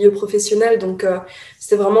du milieu professionnel. Donc,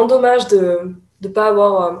 c'est vraiment dommage de ne pas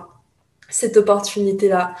avoir cette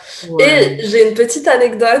opportunité-là. Et Ouais. j'ai une petite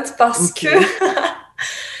anecdote parce Ok. que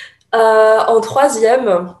en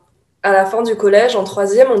troisième, à la fin du collège, en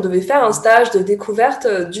troisième, on devait faire un stage de découverte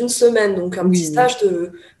d'une semaine. Donc, un petit Oui. stage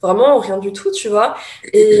de vraiment rien du tout, tu vois.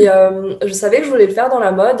 Et je savais que je voulais le faire dans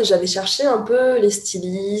la mode et j'avais cherché un peu les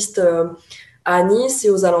stylistes à Nice et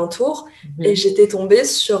aux alentours. Et j'étais tombée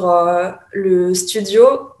sur le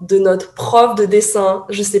studio de notre prof de dessin.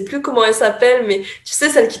 Je sais plus comment elle s'appelle, mais tu sais,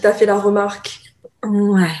 celle qui t'a fait la remarque.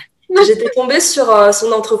 Ouais. J'étais tombée sur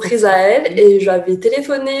son entreprise à elle et je lui avais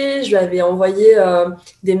téléphoné, je lui avais envoyé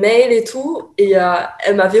des mails et tout, et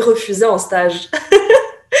elle m'avait refusé en stage.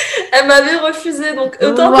 Elle m'avait refusé, donc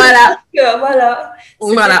autant Voilà. que voilà.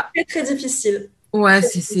 C'était Voilà. très, très difficile. Ouais, Très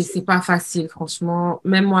c'est difficile. pas facile, franchement.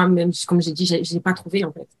 Même moi, même, comme j'ai dit, j'ai pas trouvé,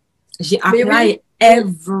 en fait. J'ai Mais oui, apply oui,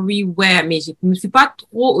 everywhere, mais je me suis pas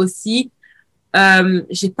trop aussi, je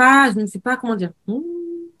ne sais pas comment dire.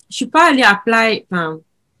 Je suis pas allée apply, enfin,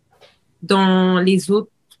 dans les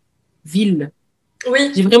autres villes. J'ai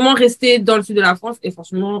oui. vraiment resté dans le sud de la France et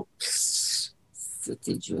franchement,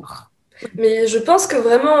 c'était dur. Mais je pense que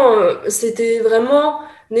vraiment, c'était vraiment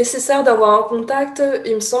nécessaire d'avoir un contact.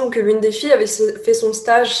 Il me semble que l'une des filles avait fait son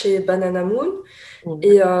stage chez Banana Moon Ouais.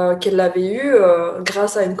 et qu'elle l'avait eu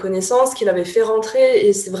grâce à une connaissance qui l'avait fait rentrer.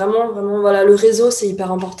 Et c'est vraiment, vraiment, voilà, le réseau, c'est hyper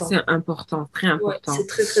C'est important. important, très Ouais, important. c'est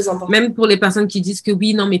très, très important. Même pour les personnes qui disent que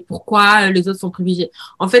oui, non, mais pourquoi les autres sont privilégiés?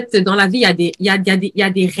 En fait, dans la vie, il y a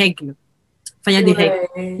des règles. Enfin, il y a des règles.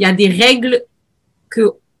 Il y Ouais. a des règles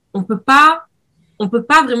que on peut pas, on peut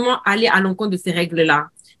pas vraiment aller à l'encontre de ces règles-là.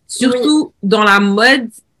 Oui, Surtout dans la mode,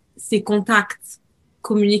 c'est contact.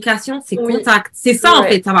 Communication, c'est oui, contact. C'est ça, en ouais.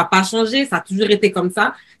 fait. Ça va pas changer. Ça a toujours été comme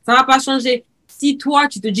ça. Ça va pas changer. Si toi,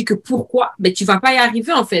 tu te dis que pourquoi, ben, tu vas pas y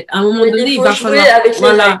arriver, en fait. À un moment Oui, il donné, il faut va jouer falloir, avec les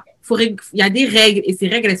règles. voilà, il y a des règles et ces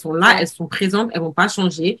règles, elles sont là, Ça. elles sont présentes, elles vont pas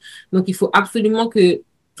changer. Donc, il faut absolument que,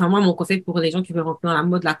 enfin, moi, mon conseil pour les gens qui veulent rentrer dans la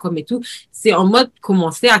mode, la com et tout, c'est en mode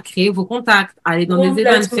commencer à créer vos contacts, aller dans des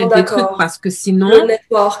événements, Complètement faites des trucs d'accord. parce que Le sinon,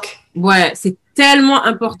 network. ouais, c'est tellement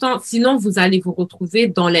important. Sinon, vous allez vous retrouver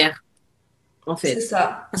dans l'air, en C'est fait.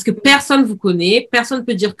 ça. Parce que personne vous connaît, personne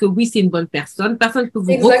peut dire que oui, c'est une bonne personne, personne peut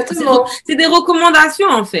vous Exactement. c'est des recommandations,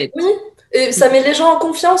 en fait. Oui. Et ça met les gens en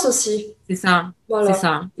confiance aussi. C'est ça, c'est Voilà.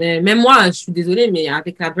 ça. Même moi, je suis désolée, mais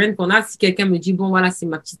avec la brand qu'on a, si quelqu'un me dit, bon, voilà, c'est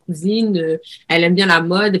ma petite cousine, elle aime bien la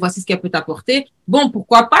mode, voici ce qu'elle peut t'apporter, bon,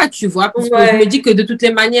 pourquoi pas, tu vois, puisque je me dis Ouais. que de toutes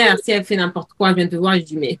les manières, si elle fait n'importe quoi, je viens te voir, je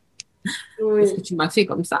dis, mais est-ce que Oui. tu m'as fait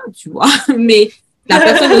comme ça, tu vois? Mais la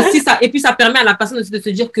personne aussi, ça, et puis ça permet à la personne aussi de se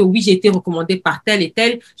dire que oui, j'ai été recommandée par tel et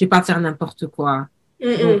tel, je vais pas faire n'importe quoi.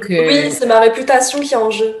 Donc, Oui, c'est ma réputation qui est en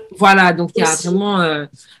jeu voilà, donc il y a aussi. vraiment,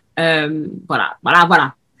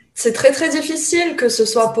 voilà. C'est très très difficile que ce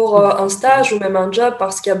soit C'est pour très un difficile. stage ou même un job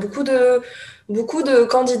parce qu'il y a beaucoup de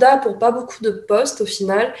candidats pour pas beaucoup de postes au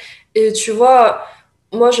final. Et tu vois,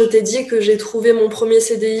 moi je t'ai dit que j'ai trouvé mon premier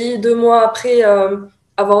CDI 2 mois après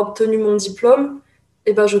avoir obtenu mon diplôme.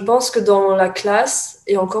 Et ben je pense que dans la classe,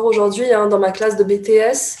 et encore aujourd'hui, hein, dans ma classe de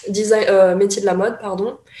BTS, design, métier de la mode,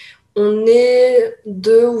 pardon, on est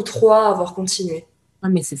 2 ou 3 à avoir continué Ah,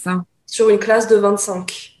 mais c'est ça. sur une classe de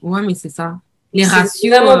 25. Ouais, mais c'est ça. Les Donc, c'est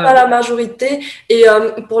ratios, vraiment pas la majorité. Et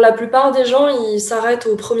pour la plupart des gens, ils s'arrêtent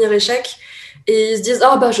au premier échec et ils se disent: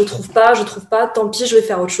 ah bah je trouve pas, tant pis, je vais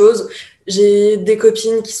faire autre chose. J'ai des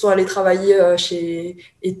copines qui sont allées travailler chez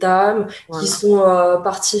Etam, qui voilà. sont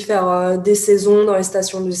parties faire des saisons dans les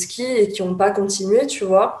stations de ski et qui n'ont pas continué, tu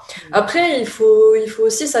vois. Après, il faut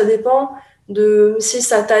aussi, ça dépend de si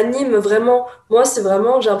ça t'anime vraiment. Moi, c'est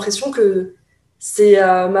vraiment, j'ai l'impression que c'est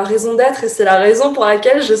ma raison d'être et c'est la raison pour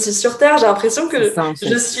laquelle je suis sur Terre. J'ai l'impression C'est que ça, en je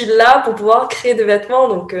fait. suis là pour pouvoir créer des vêtements.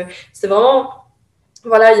 Donc, c'est vraiment,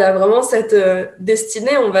 voilà, il y a vraiment cette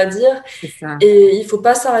destinée, on va dire. C'est ça. Et il faut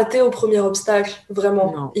pas s'arrêter au premier obstacle,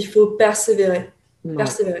 vraiment. Non, Il faut persévérer. non.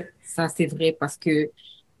 Persévérer. Ça, c'est vrai parce que,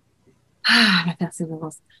 la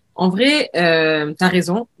persévérance. En vrai, t'as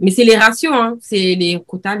raison. Mais c'est les ratios, hein. C'est les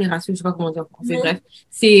quotas, les ratios, je sais pas comment dire en français. Bref,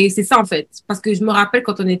 Oui, c'est ça, en fait. Parce que je me rappelle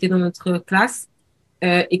quand on était dans notre classe,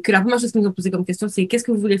 et que la première chose qu'ils nous ont posé comme question, c'est qu'est-ce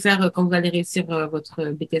que vous voulez faire quand vous allez réussir votre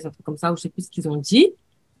BTS, un truc comme ça, ou je sais plus ce qu'ils ont dit.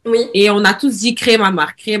 oui, Et on a tous dit créer ma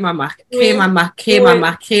marque, créer ma marque, créer ma oui, marque, créer ma oui,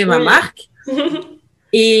 marque, créer ma oui. marque.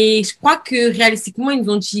 Et je crois que réalistiquement, ils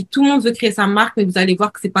nous ont dit tout le monde veut créer sa marque, mais vous allez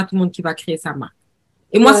voir que c'est pas tout le monde qui va créer sa marque.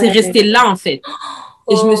 Et moi, c'est Ouais. resté là, en fait.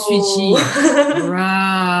 Et je me suis Oh. dit,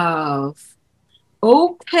 bravo.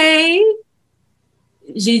 OK.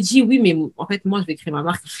 J'ai dit oui, mais en fait, moi, je vais créer ma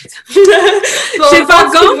marque. Peu Je sais pas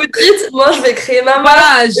importe ce que quand. vous dites, moi je vais créer ma marque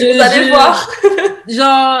Voilà, et vous allez voir.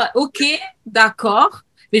 genre, OK, d'accord.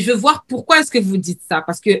 Mais je veux voir pourquoi est-ce que vous dites ça.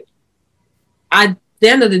 Parce que, à the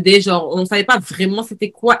end of the day, genre, on savait pas vraiment c'était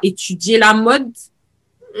quoi étudier la mode,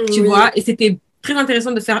 tu Oui, vois. Et c'était très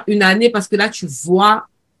intéressant de faire une année parce que là, tu vois,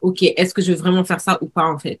 OK, est-ce que je veux vraiment faire ça ou pas,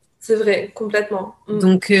 en fait. c'est vrai, complètement.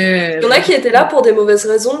 Donc, Il y en a qui étaient là pour des mauvaises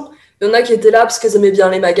raisons. Il y en a qui étaient là parce qu'elles aimaient bien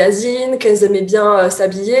les magazines, qu'elles aimaient bien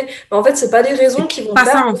s'habiller. Mais en fait, c'est pas des raisons c'est qui vont pas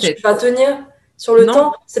faire ça, en que tu fait. vas tenir sur le Non,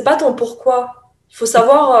 temps. C'est pas ton pourquoi. Il faut c'est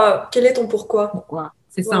savoir quel est ton pourquoi. pourquoi.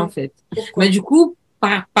 C'est ça, en Ouais, fait. Mais pourquoi. du coup,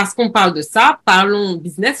 parce qu'on parle de ça, parlons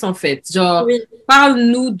business, en fait. Genre, Oui,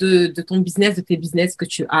 parle-nous de ton business, de tes business que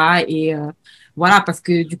tu as et voilà, parce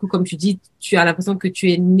que du coup, comme tu dis, tu as l'impression que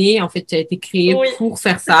tu es né, en fait, tu as été créé Oui. pour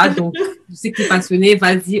faire ça. Donc, je sais que tu es passionné,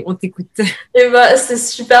 vas-y, on t'écoute. Et bah, c'est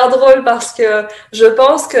super drôle parce que je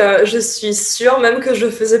pense que je suis sûre même que je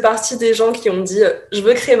faisais partie des gens qui ont dit je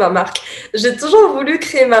veux créer ma marque. J'ai toujours voulu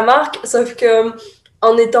créer ma marque, sauf que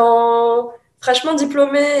en étant fraîchement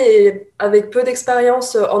diplômée et avec peu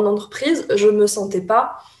d'expérience en entreprise, je me sentais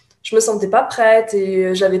pas prête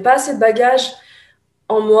et j'avais pas assez de bagages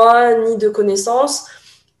en moi ni de connaissances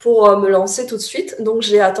pour me lancer tout de suite. Donc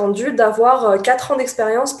j'ai attendu d'avoir 4 ans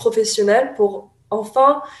d'expérience professionnelle pour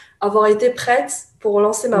enfin avoir été prête pour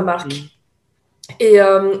lancer ma marque. Ok. Et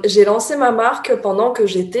j'ai lancé ma marque pendant que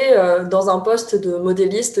j'étais dans un poste de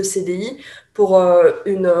modéliste CDI pour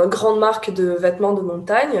une grande marque de vêtements de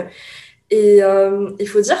montagne. Et il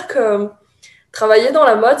faut dire que travailler dans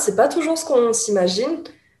la mode, c'est pas toujours ce qu'on s'imagine.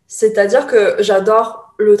 C'est-à-dire que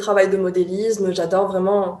j'adore le travail de modélisme, j'adore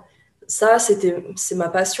vraiment ça, c'est ma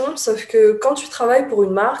passion. Sauf que quand tu travailles pour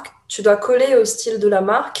une marque, tu dois coller au style de la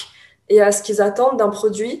marque et à ce qu'ils attendent d'un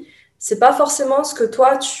produit. C'est pas forcément ce que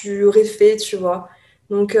toi tu aurais fait, tu vois.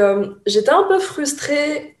 Donc j'étais un peu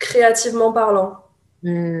frustrée créativement parlant.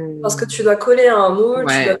 Parce que tu Hmm. dois coller à un moule,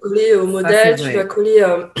 tu dois Ouais, coller au ça, c'est modèle, tu dois vrai. coller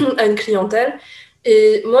à une clientèle.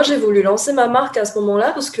 Et moi, j'ai voulu lancer ma marque à ce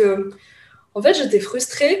moment-là parce que, en fait, j'étais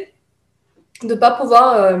frustrée de ne pas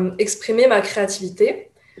pouvoir exprimer ma créativité.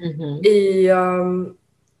 Mhm. Et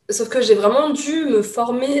sauf que j'ai vraiment dû me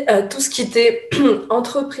former à tout ce qui était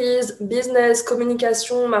entreprise, business,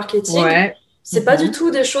 communication, marketing. Ouais. C'est pas du Mhm.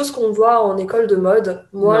 tout des choses qu'on voit en école de mode.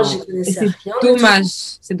 Moi, j'y Non. Et connaissais c'est rien du tout. dommage.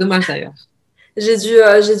 C'est dommage d'ailleurs. J'ai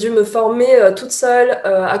dû me former toute seule,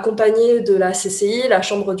 accompagnée de la CCI, la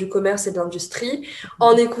Chambre du commerce et de l'industrie,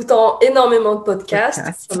 en écoutant énormément de podcasts. Ça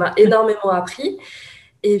Podcast. m'a énormément appris.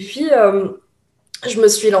 Et puis, je me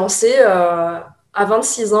suis lancée à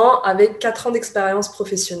 26 ans avec 4 ans d'expérience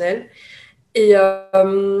professionnelle. Et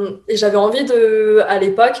j'avais envie à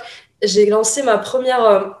l'époque, j'ai lancé ma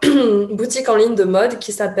première boutique en ligne de mode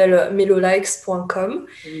qui s'appelle melolikes.com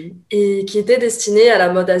Oui. et qui était destinée à la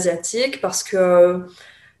mode asiatique parce que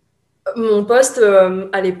mon poste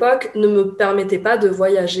à l'époque ne me permettait pas de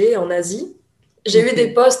voyager en Asie. J'ai eu des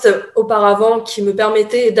Ok. postes auparavant qui me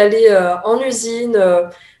permettaient d'aller en usine,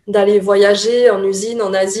 d'aller voyager en usine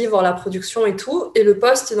en Asie, voir la production et tout. Et le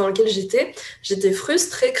poste dans lequel j'étais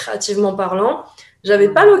frustrée créativement parlant. J'avais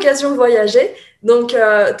pas Ouais. l'occasion de voyager. Donc,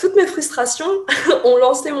 toutes mes frustrations ont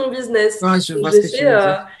lancé mon business. Ouais, je vois ce J'ai que tu fait veux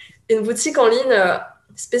dire. une boutique en ligne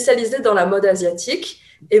spécialisée dans la mode asiatique.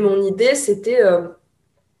 Et mon idée, c'était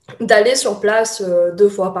d'aller sur place 2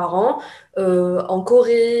 fois par an, en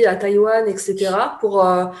Corée, à Taïwan, etc., pour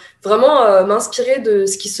vraiment m'inspirer de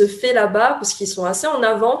ce qui se fait là-bas, parce qu'ils sont assez en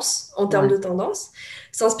avance en termes Ouais. de tendance,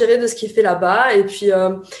 s'inspirer de ce qui fait là-bas, et puis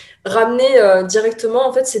ramener directement,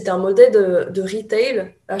 en fait, c'était un modèle de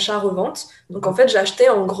retail, achat-revente. Donc, en Mhm. fait, j'achetais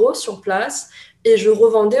en gros sur place, et je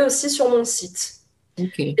revendais aussi sur mon site.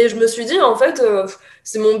 Ok. Et je me suis dit, en fait,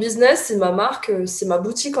 c'est mon business, c'est ma marque, c'est ma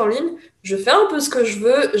boutique en ligne. Je fais un peu ce que je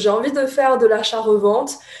veux. J'ai envie de faire de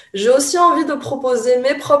l'achat-revente. J'ai aussi envie de proposer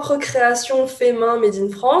mes propres créations fait main, made in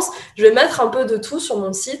France. Je vais mettre un peu de tout sur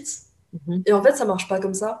mon site. Mhm. Et en fait, ça marche pas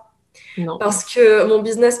comme ça. Non. Parce que mon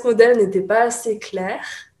business model n'était pas assez clair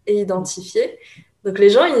et identifié. Donc les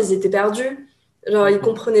gens, ils étaient perdus. Genre, ils Mhm.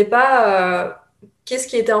 comprenaient pas qu'est-ce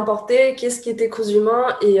qui était importé, qu'est-ce qui était cousu main.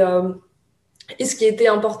 Et ce qui était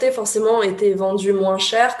importé, forcément, était vendu moins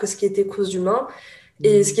cher que ce qui était cousu main.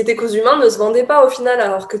 Et ce qui Mhm. était cousu main ne se vendait pas au final,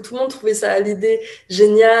 alors que tout le monde trouvait ça l'idée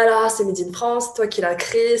géniale. Ah, c'est Made in France, toi qui l'as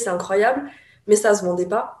créé, c'est incroyable. Mais ça se vendait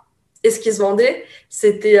pas. Et ce qui se vendait,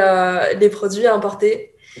 c'était les produits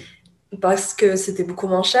importés parce que c'était beaucoup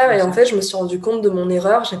moins cher. Moins Et en cher. fait, je me suis rendu compte de mon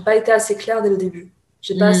erreur. J'ai pas été assez claire dès le début.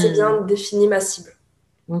 J'ai pas assez bien Hmm. défini ma cible.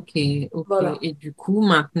 Ok, ok. Voilà. Et du coup,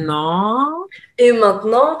 maintenant, Et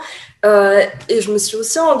maintenant, et je me suis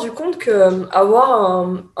aussi rendu compte que avoir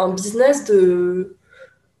un business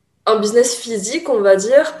physique, on va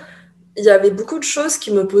dire, il y avait beaucoup de choses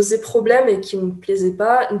qui me posaient problème et qui me plaisaient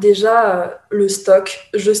pas. Déjà, le stock.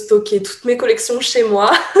 Je stockais toutes mes collections chez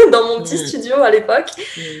moi, dans mon petit hmm, studio à l'époque.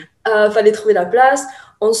 hmm. Fallait trouver la place.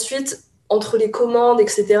 Ensuite, entre les commandes,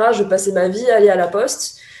 etc., je passais ma vie à aller à la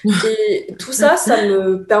poste. Et tout ça, ça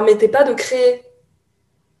me permettait pas de créer.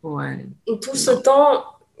 Ouais, Tout ce non. temps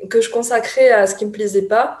que je consacrais à ce qui me plaisait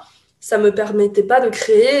pas, ça me permettait pas de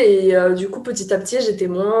créer et du coup petit à petit j'étais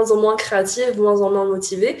moins en moins créative, moins en moins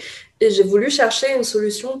motivée et j'ai voulu chercher une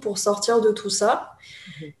solution pour sortir de tout ça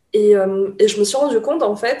Mhm. et je me suis rendu compte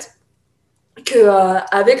en fait que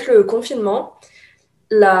avec le confinement,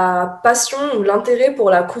 la passion ou l'intérêt pour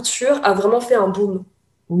la couture a vraiment fait un boom.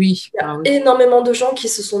 Oui. Il y a énormément de gens qui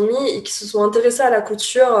se sont mis et qui se sont intéressés à la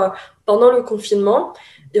couture pendant le confinement.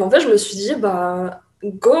 Et en fait, je me suis dit, bah,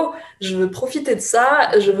 go, je veux profiter de ça,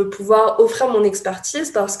 je veux pouvoir offrir mon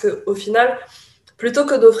expertise parce qu'au final, plutôt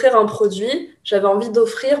que d'offrir un produit, j'avais envie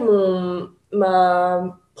d'offrir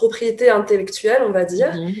ma propriété intellectuelle, on va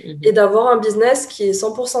dire, et d'avoir un business qui est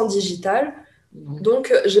 100% digital.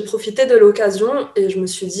 Donc, j'ai profité de l'occasion et je me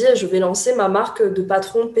suis dit, je vais lancer ma marque de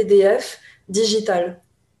patron PDF digital.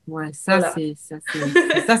 Ouais, Voilà.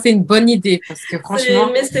 c'est une bonne idée parce que franchement.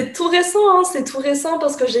 Mais c'est tout récent, hein, c'est tout récent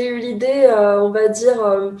parce que j'ai eu l'idée, on va dire,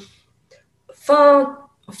 fin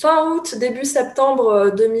août, début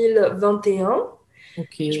septembre 2021.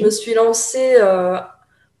 Ok. Je me suis lancée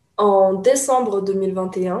en décembre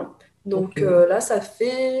 2021. Donc là, ça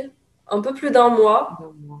fait un peu plus d'un mois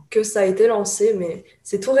que ça a été lancé, mais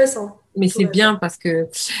c'est tout récent. Mais Tout c'est récent. bien parce que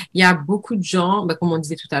il y a beaucoup de gens, bah, comme on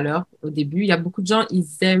disait tout à l'heure au début, il y a beaucoup de gens, ils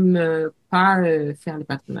aiment pas faire le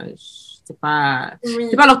patronage. C'est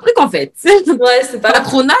Oui. pas leur truc en fait. Ouais, c'est pas leur truc.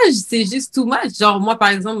 Patronage, c'est juste too much. Genre moi par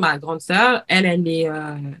exemple, ma grande sœur, elle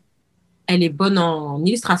est bonne en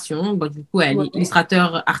illustration. Bon, du coup, elle est Ouais.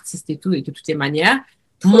 illustrateur, artiste et tout, et de toutes les manières.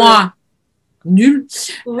 Trop bien. Moi, nulle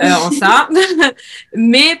en Oui. ça.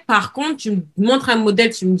 Mais par contre, tu me montres un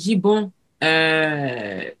modèle, tu me dis, bon,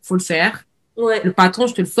 faut le faire. Le Ouais. patron,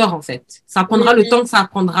 je te le sors en fait. Ça Mais prendra le temps oui. que ça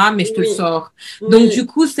prendra, mais je te le Oui. sors. Donc, Oui. du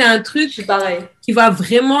coup, c'est un Je suis truc pareil. qui va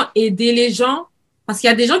vraiment aider les gens. Parce qu'il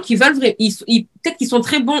y a des gens qui veulent vraiment, peut-être qu'ils sont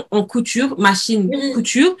très bons en couture, machine Oui.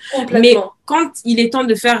 couture, mais Complètement. quand il est temps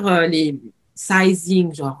de faire les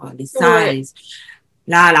sizing, genre les Ouais. sizes,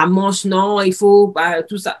 là, la manche, non, il faut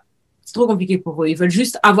tout ça. C'est trop compliqué pour eux. Ils veulent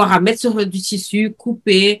juste avoir à mettre sur du tissu,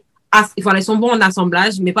 couper. Voilà, ils sont bons en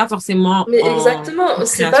assemblage, mais pas forcément Mais en exactement,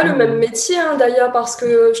 c'est pas création le même de... métier hein, d'ailleurs, parce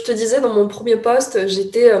que je te disais dans mon premier poste,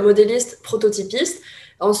 j'étais modéliste prototypiste.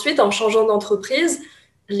 Ensuite, en changeant d'entreprise,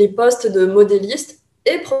 les postes de modéliste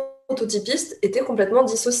et prototypiste étaient complètement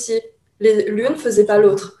dissociés. L'une ne faisait pas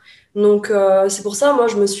l'autre. Donc, c'est pour ça, moi,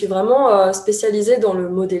 je me suis vraiment spécialisée dans le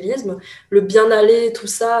modélisme, le bien-aller, tout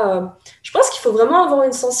ça. Je pense qu'il faut vraiment avoir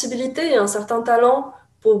une sensibilité et un certain talent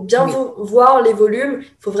pour bien Oui, voir les volumes. Il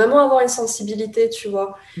faut vraiment avoir une sensibilité, tu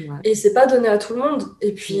vois. ouais, Et c'est pas donné à tout le monde.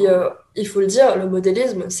 Et puis, non. il faut le dire, le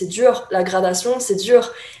modélisme, c'est dur. La gradation, c'est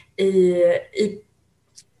dur. Et, et,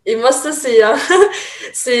 et moi, ça,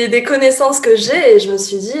 c'est des connaissances que j'ai. Et je me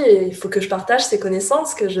suis dit, il faut que je partage ces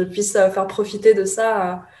connaissances, que je puisse faire profiter de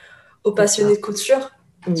ça aux C'est passionnés ça. de couture,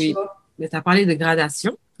 tu Oui. vois. Mais tu as parlé de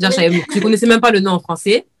gradation. Genre, Oui. je connaissais même pas le nom en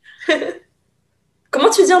français. Comment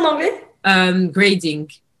tu dis en anglais? Grading.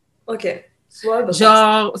 Ok. Ouais, bah, ça.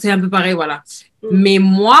 Genre, c'est un peu pareil, voilà. Hmm. Mais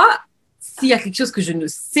moi, s'il y a quelque chose que je ne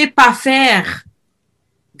sais pas faire,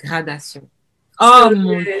 gradation. Oh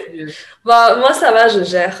mon Dieu. Bah, moi, ça va, je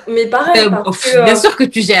gère. Mais pareil, parce que Bien sûr que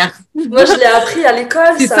tu gères. moi, je l'ai appris à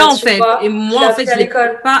l'école, C'est ça ça, en tu fait. Et vois. Je l'ai moi, en fait, appris je à l'ai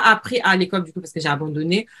l'école. pas appris à l'école du coup parce que j'ai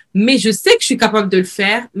abandonné. Mais je sais que je suis capable de le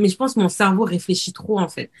faire. Mais je pense que mon cerveau réfléchit trop en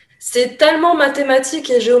fait. C'est tellement mathématique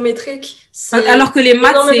et géométrique. Alors C'est que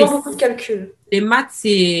énormément beaucoup de calculs. les maths,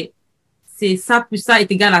 c'est ça plus ça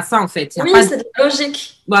est égal à ça en fait. Il y a Oui, pas, c'est de la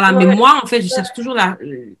logique. voilà. Mais Ouais. moi, en fait, je cherche toujours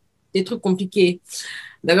des trucs compliqués.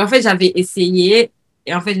 Donc en fait, j'avais essayé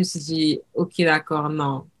et en fait, je me suis dit, ok, d'accord,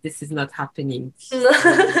 non, this is not happening. C'est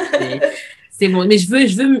c'est bon. Mais je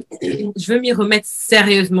veux m'y remettre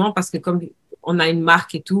sérieusement parce que comme on a une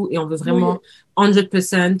marque et tout et on veut Oui, vraiment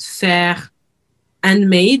 100% faire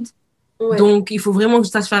handmade. ouais, Donc, il faut vraiment que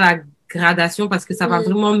je sache faire la gradation parce que ça va oui.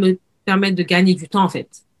 vraiment me permettre de gagner du temps en fait.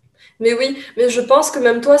 Mais oui, mais je pense que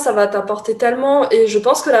même toi, ça va t'apporter tellement. Et je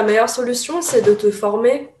pense que la meilleure solution, c'est de te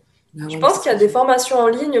former. Ah Je ouais, pense c'est ce qu'il y a que je des fais. formations en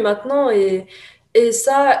ligne maintenant et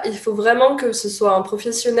ça, il faut vraiment que ce soit un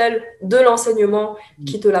professionnel de l'enseignement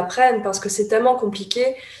qui te l'apprenne parce que c'est tellement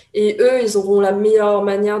compliqué et eux, ils auront la meilleure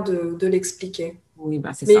manière de l'expliquer. Oui,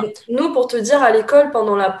 bah c'est ça. Mais nous, pour te dire, à l'école,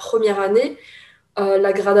 pendant la première année,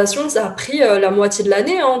 la gradation, ça a pris la moitié de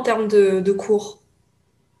l'année hein, en termes de cours.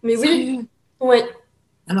 Mais oui, Sérieux? oui,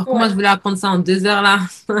 Alors que ouais. moi, je voulais apprendre ça en 2 heures là.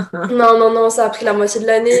 Non, non, non, ça a pris la moitié de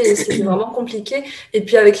l'année et c'était vraiment compliqué. Et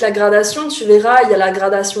puis avec la gradation, tu verras, il y a la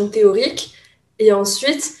gradation théorique et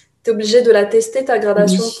ensuite, tu es obligé de la tester, ta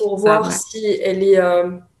gradation, Oui, pour ça, voir ouais. si elle est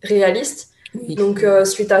réaliste. Oui. Donc,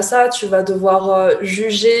 suite à ça, tu vas devoir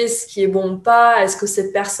juger ce qui est bon ou pas. Est-ce que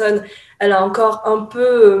cette personne, elle a encore un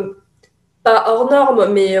peu pas hors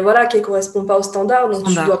norme, mais voilà, qui ne correspond pas au standard. Donc, tu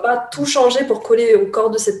ne Standard. dois pas tout changer pour coller au corps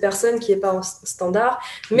de cette personne qui n'est pas au standard.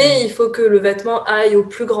 Mais Oui. il faut que le vêtement aille au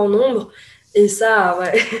plus grand nombre. Et ça,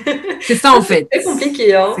 ouais. C'est ça, en fait. C'est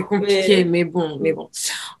compliqué, hein. C'est compliqué, mais bon.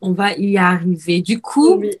 On va y arriver. Du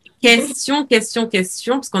coup, Oui. question,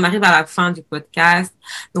 parce qu'on arrive à la fin du podcast.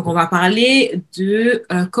 Donc, on va parler de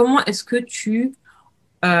comment ce que tu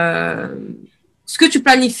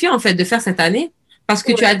planifies, en fait, de faire cette année. Parce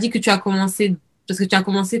que tu as dit que parce que tu as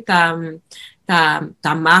commencé ta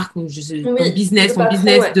marque ou Oui, de ton patron,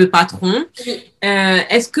 business ouais. de patron. Oui,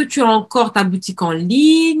 Est-ce que tu as encore ta boutique en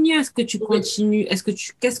ligne? Est-ce que tu oui, continues?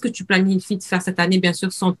 Qu'est-ce que tu planifies de faire cette année, bien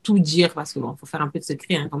sûr, sans tout dire, parce que bon, faut faire un peu de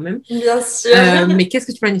secret, hein, quand même. bien sûr. Mais qu'est-ce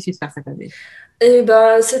que tu planifies de faire cette année? Et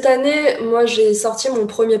ben, cette année, moi, j'ai sorti mon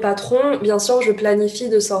premier patron. Bien sûr, je planifie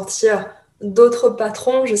de sortir d'autres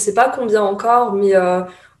patrons. Je sais pas combien encore, mais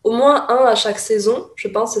au moins un à chaque saison. Je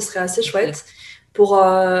pense que ce serait assez Ok. chouette pour,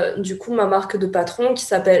 du coup, ma marque de patron qui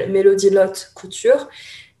s'appelle Melodie Loth Couture.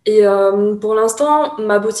 Et pour l'instant,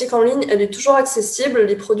 ma boutique en ligne, elle est toujours accessible.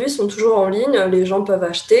 Les produits sont toujours en ligne. Les gens peuvent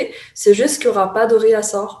acheter. C'est juste qu'il n'y aura pas de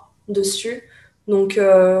réassort dessus. Donc,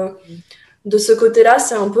 de ce côté-là,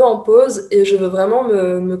 c'est un peu en pause et je veux vraiment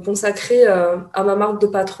me consacrer à ma marque de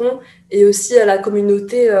patron et aussi à la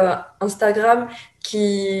communauté Instagram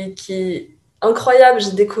qui est incroyable.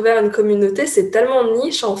 J'ai découvert une communauté, c'est tellement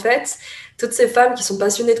niche en fait. Toutes ces femmes qui sont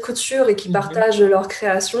passionnées de couture et qui Mhm. partagent leurs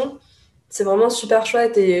créations, c'est vraiment super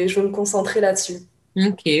chouette et je veux me concentrer là-dessus.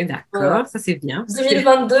 Ok, d'accord, Voilà. ça c'est bien. Parce que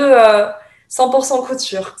 2022, 100%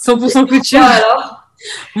 couture. Et 100% toi couture. alors,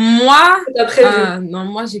 Moi, qu'est-ce que t'as prévu? non,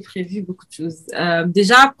 moi j'ai prévu beaucoup de choses.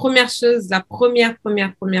 Déjà, première chose, la première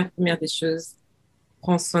des choses,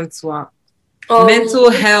 prends soin de soi. Oh oui,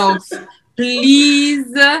 Mental health,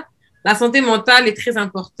 please. La santé mentale est très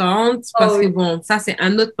importante oh parce que oui, bon, ça c'est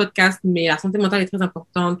un autre podcast, mais la santé mentale est très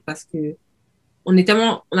importante parce que on a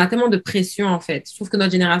tellement de pression en fait. Je trouve que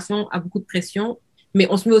notre génération a beaucoup de pression, mais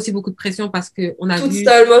on se met aussi beaucoup de pression parce que on a toute vu,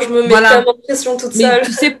 seule. Moi, je me mets voilà. tellement de pression toute Mais seule.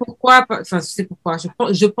 tu sais pourquoi? Enfin, je sais pourquoi.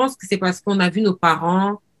 Je pense que c'est parce qu'on a vu nos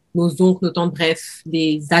parents, nos oncles, nos tantes, bref,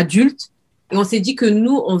 des adultes, et on s'est dit que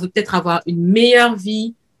nous, on veut peut-être avoir une meilleure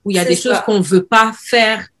vie où il y a C'est des choses ça. qu'on veut pas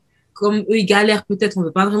faire comme eux, ils galèrent peut-être, on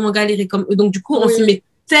veut pas vraiment galérer comme eux. Donc, du coup, on se Oui, met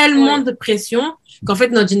tellement oui. de pression qu'en fait,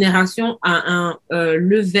 notre génération a un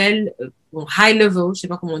level, bon, high level, je sais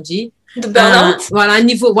pas comment on dit, De burn-out? voilà,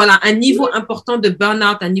 un niveau important de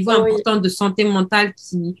burn-out, un niveau Oui, important de santé mentale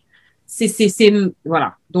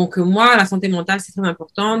voilà. Donc, moi, la santé mentale, c'est très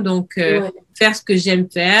important. Donc, oui, faire ce que j'aime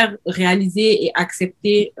faire, réaliser et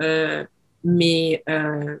accepter mes,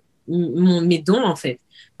 mes dons, en fait.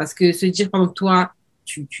 Parce que se dire, par exemple, toi,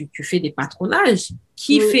 tu fais des patronages.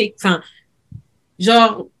 Qui oui, fait, enfin,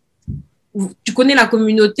 genre, tu connais la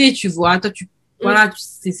communauté, tu vois. Toi, mm, voilà,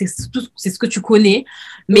 c'est ce que tu connais.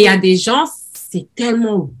 Mais il y a oui. des gens, c'est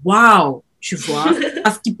tellement wow, tu vois.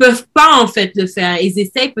 Parce qu'ils peuvent pas, en fait, le faire. Ils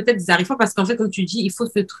essayent, peut-être, ils arrivent pas parce qu'en fait, comme tu dis, il faut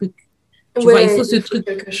ce truc. Tu vois, il faut Ouais, ce il faut truc.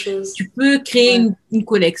 quelque chose. Tu peux créer Ouais, une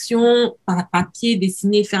collection par papier,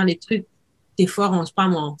 dessiner, faire les trucs. T'es fort en, je sais pas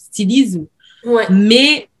moi, en stylisme. ouais.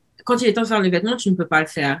 Mais quand il est temps de faire le vêtement, tu ne peux pas le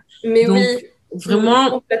faire. Mais Donc, oui,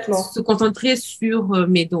 vraiment, complètement. se concentrer sur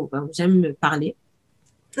mes dons. Ben, j'aime parler.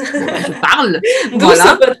 Bon, ben, je parle. D'où ce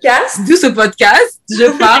Voilà. podcast. D'où ce podcast.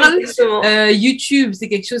 Je parle. Exactement. YouTube, c'est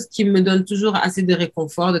quelque chose qui me donne toujours assez de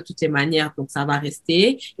réconfort de toutes les manières. Donc, ça va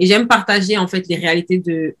rester. Et j'aime partager, en fait, les réalités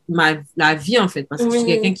de la vie, en fait, parce que je suis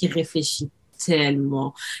quelqu'un Oui, qui réfléchit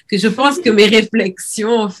tellement que je pense que mes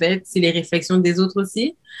réflexions, en fait, c'est les réflexions des autres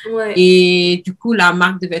aussi. ouais, Et du coup, la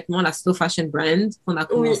marque de vêtements, la Slow Fashion Brand, qu'on a oui,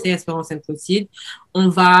 commencé, Espérance Inclusive,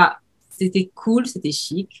 c'était cool, c'était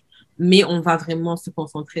chic, mais on va vraiment se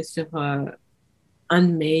concentrer sur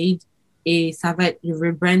Handmade et ça va être le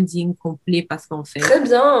rebranding complet parce qu'en fait, très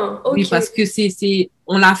bien. oui, Ok, parce que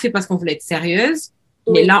on l'a fait parce qu'on voulait être sérieuse,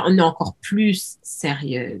 mais oui, là, on est encore plus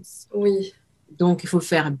sérieuse. oui. Donc, il faut le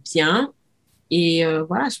faire bien. Et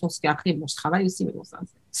voilà, je pense qu'après, bon, je travaille aussi, mais bon, ça,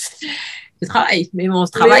 je travaille. Mais bon,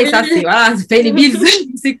 je Mais travaille, ça, c'est, oui. voilà, ça paye les bills,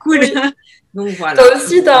 c'est cool. Oui. Donc, Toi voilà.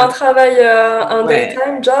 aussi, tu as un travail, un Ouais,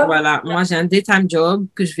 daytime job? voilà. Moi, j'ai un daytime job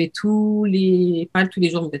que je vais pas tous les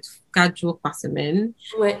jours, mais peut-être 4 jours par semaine.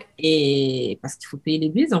 Ouais, Et parce qu'il faut payer les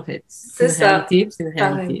bills, en fait. C'est c'est une ça. réalité, c'est une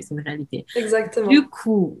Pareil. réalité, c'est une réalité. Du Exactement.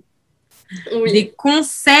 coup, des Oui.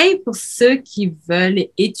 conseils pour ceux qui veulent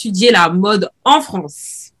étudier la mode en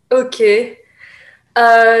France. Ok.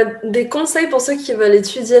 Des conseils pour ceux qui veulent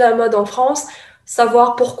étudier la mode en France,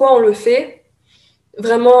 savoir pourquoi on le fait.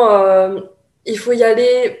 Vraiment, il faut y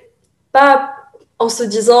aller pas en se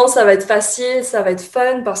disant ça va être facile, ça va être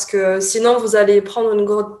fun, parce que sinon vous allez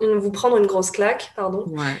vous prendre une grosse claque, pardon.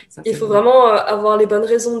 Ouais, ça, Il c'est faut vrai. vraiment avoir les bonnes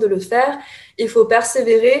raisons de le faire. Il faut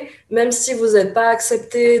persévérer, même si vous n'êtes pas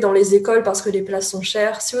accepté dans les écoles parce que les places sont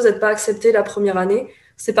chères. Si vous n'êtes pas accepté la première année,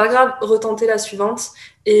 c'est pas grave, retentez la suivante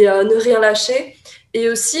et ne rien lâcher. Et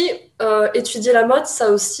aussi, étudier la mode,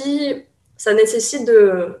 ça nécessite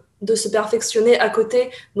de se perfectionner à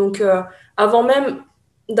côté. Donc, avant même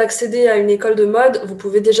d'accéder à une école de mode, vous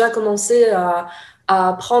pouvez déjà commencer à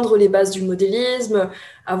apprendre les bases du modélisme,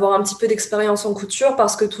 avoir un petit peu d'expérience en couture,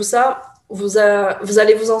 parce que tout ça, vous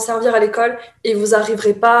allez vous en servir à l'école et vous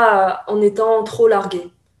n'arriverez pas en étant trop largué.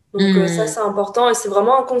 Donc ça, c'est important et c'est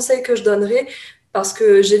vraiment un conseil que je donnerais parce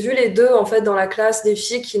que j'ai vu les deux en fait dans la classe, des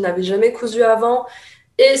filles qui n'avaient jamais cousu avant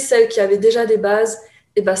et celles qui avaient déjà des bases.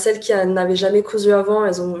 Et ben, celles qui n'avaient jamais cousu avant,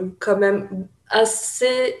 elles ont eu quand même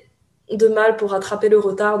assez de mal pour rattraper le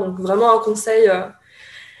retard. Donc vraiment un conseil,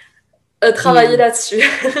 travailler Et là-dessus.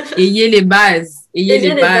 ayez les bases, ayez les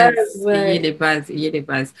Ayez les bases, bases, ayez les ouais. bases, ayez les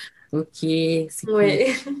bases. Ok, c'est cool. Oui.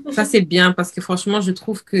 Ça, c'est bien parce que franchement, je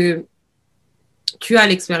trouve que tu as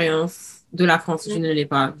l'expérience de la France. Je ne l'ai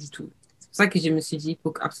pas du tout. C'est pour ça que je me suis dit, il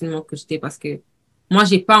faut absolument que je t'ai parce que moi,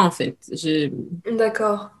 j'ai pas en fait.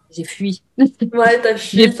 D'accord. J'ai fui. Ouais, t'as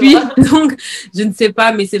J'ai fui, toi. fui, donc je ne sais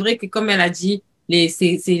pas, mais c'est vrai que comme elle a dit,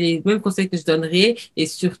 c'est les mêmes conseils que je donnerais et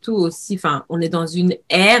surtout aussi, enfin, on est dans une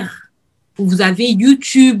ère où vous avez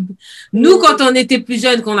YouTube. Nous, Oui. quand on était plus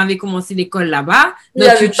jeunes, quand on avait commencé l'école là-bas, Il n'y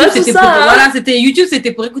notre avait YouTube, pas tout c'était ça, pour, hein. voilà, c'était YouTube,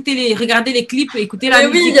 c'était pour regarder les clips, écouter la Mais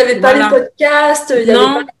oui, il n'y musique, avait pas les voilà. podcasts, il n'y avait pas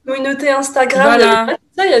Non, les communautés Instagram, il n'y avait voilà. pas tout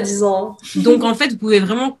ça il y a 10 ans. Donc, en fait, vous pouvez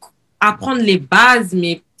vraiment apprendre les bases,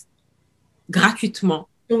 mais gratuitement.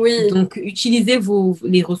 Oui, Donc, utilisez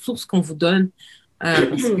les ressources qu'on vous donne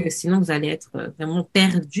parce que sinon, vous allez être vraiment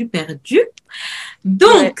perdu. ouais.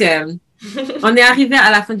 Donc, on est arrivé à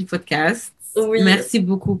la fin du podcast. Oui. Merci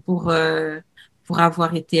beaucoup pour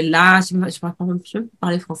avoir été là. Je ne peux même pas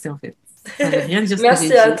parler français, en fait. Ça ne veut rien dire ce que j'ai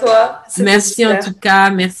Merci à dit. toi, c'était Merci en tout super. cas,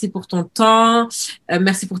 merci pour ton temps,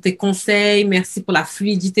 merci pour tes conseils, merci pour la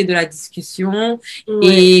fluidité de la discussion. Ouais,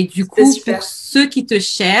 Et du c'était coup, pour super. ceux qui te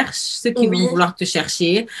cherchent, ceux qui vont Oui, vouloir te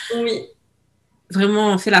chercher, oui.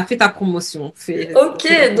 vraiment, fais ta promotion. Ok, Fais ta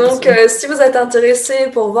donc promotion. si vous êtes intéressé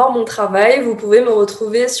pour voir mon travail, vous pouvez me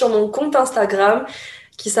retrouver sur mon compte Instagram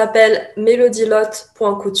qui s'appelle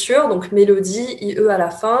melodieloth.couture, donc Mélodie, I-E à la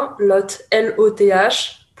fin, Loth,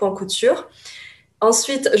 L-O-T-H, point couture.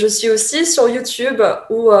 Ensuite, je suis aussi sur YouTube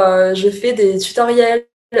où je fais des tutoriels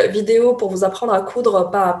vidéo pour vous apprendre à coudre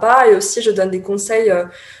pas à pas et aussi je donne des conseils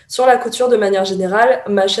sur la couture de manière générale.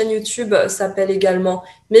 Ma chaîne YouTube s'appelle également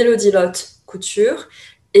Melodie Loth Couture.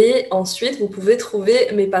 Et ensuite, vous pouvez trouver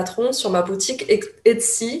mes patrons sur ma boutique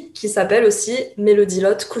Etsy qui s'appelle aussi Melodie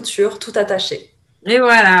Loth Couture, tout attaché. Et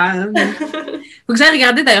voilà. Faut que j'aille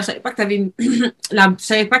regarder d'ailleurs. Je savais pas que je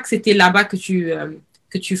savais pas que c'était là-bas que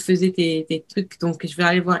tu faisais tes trucs. Donc, je vais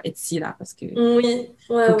aller voir Etsy là parce que Oui,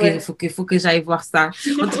 ouais, ouais. faut que j'aille voir ça.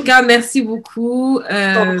 En tout cas, merci beaucoup.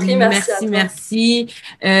 Je t'en prie, merci à toi. Merci.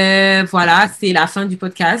 Voilà, c'est la fin du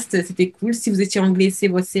podcast. C'était cool. Si vous étiez anglais, c'est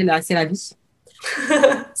la vie.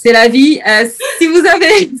 C'est la vie. Si vous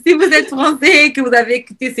êtes français et que vous avez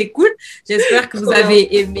écouté, c'est cool. J'espère que vous Trop bien.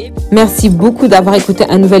 avez aimé. Merci beaucoup d'avoir écouté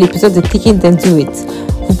un nouvel épisode de Take It and Do It.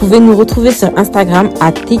 Vous pouvez nous retrouver sur Instagram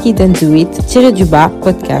à Take It and Do It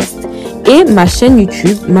 _podcast et ma chaîne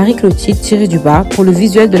YouTube Marie-Clotilde pour le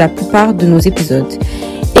visuel de la plupart de nos épisodes.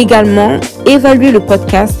 Également, évaluez le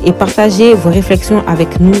podcast et partagez vos réflexions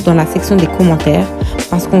avec nous dans la section des commentaires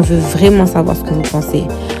parce qu'on veut vraiment savoir ce que vous pensez.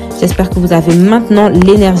 J'espère que vous avez maintenant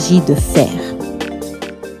l'énergie de faire.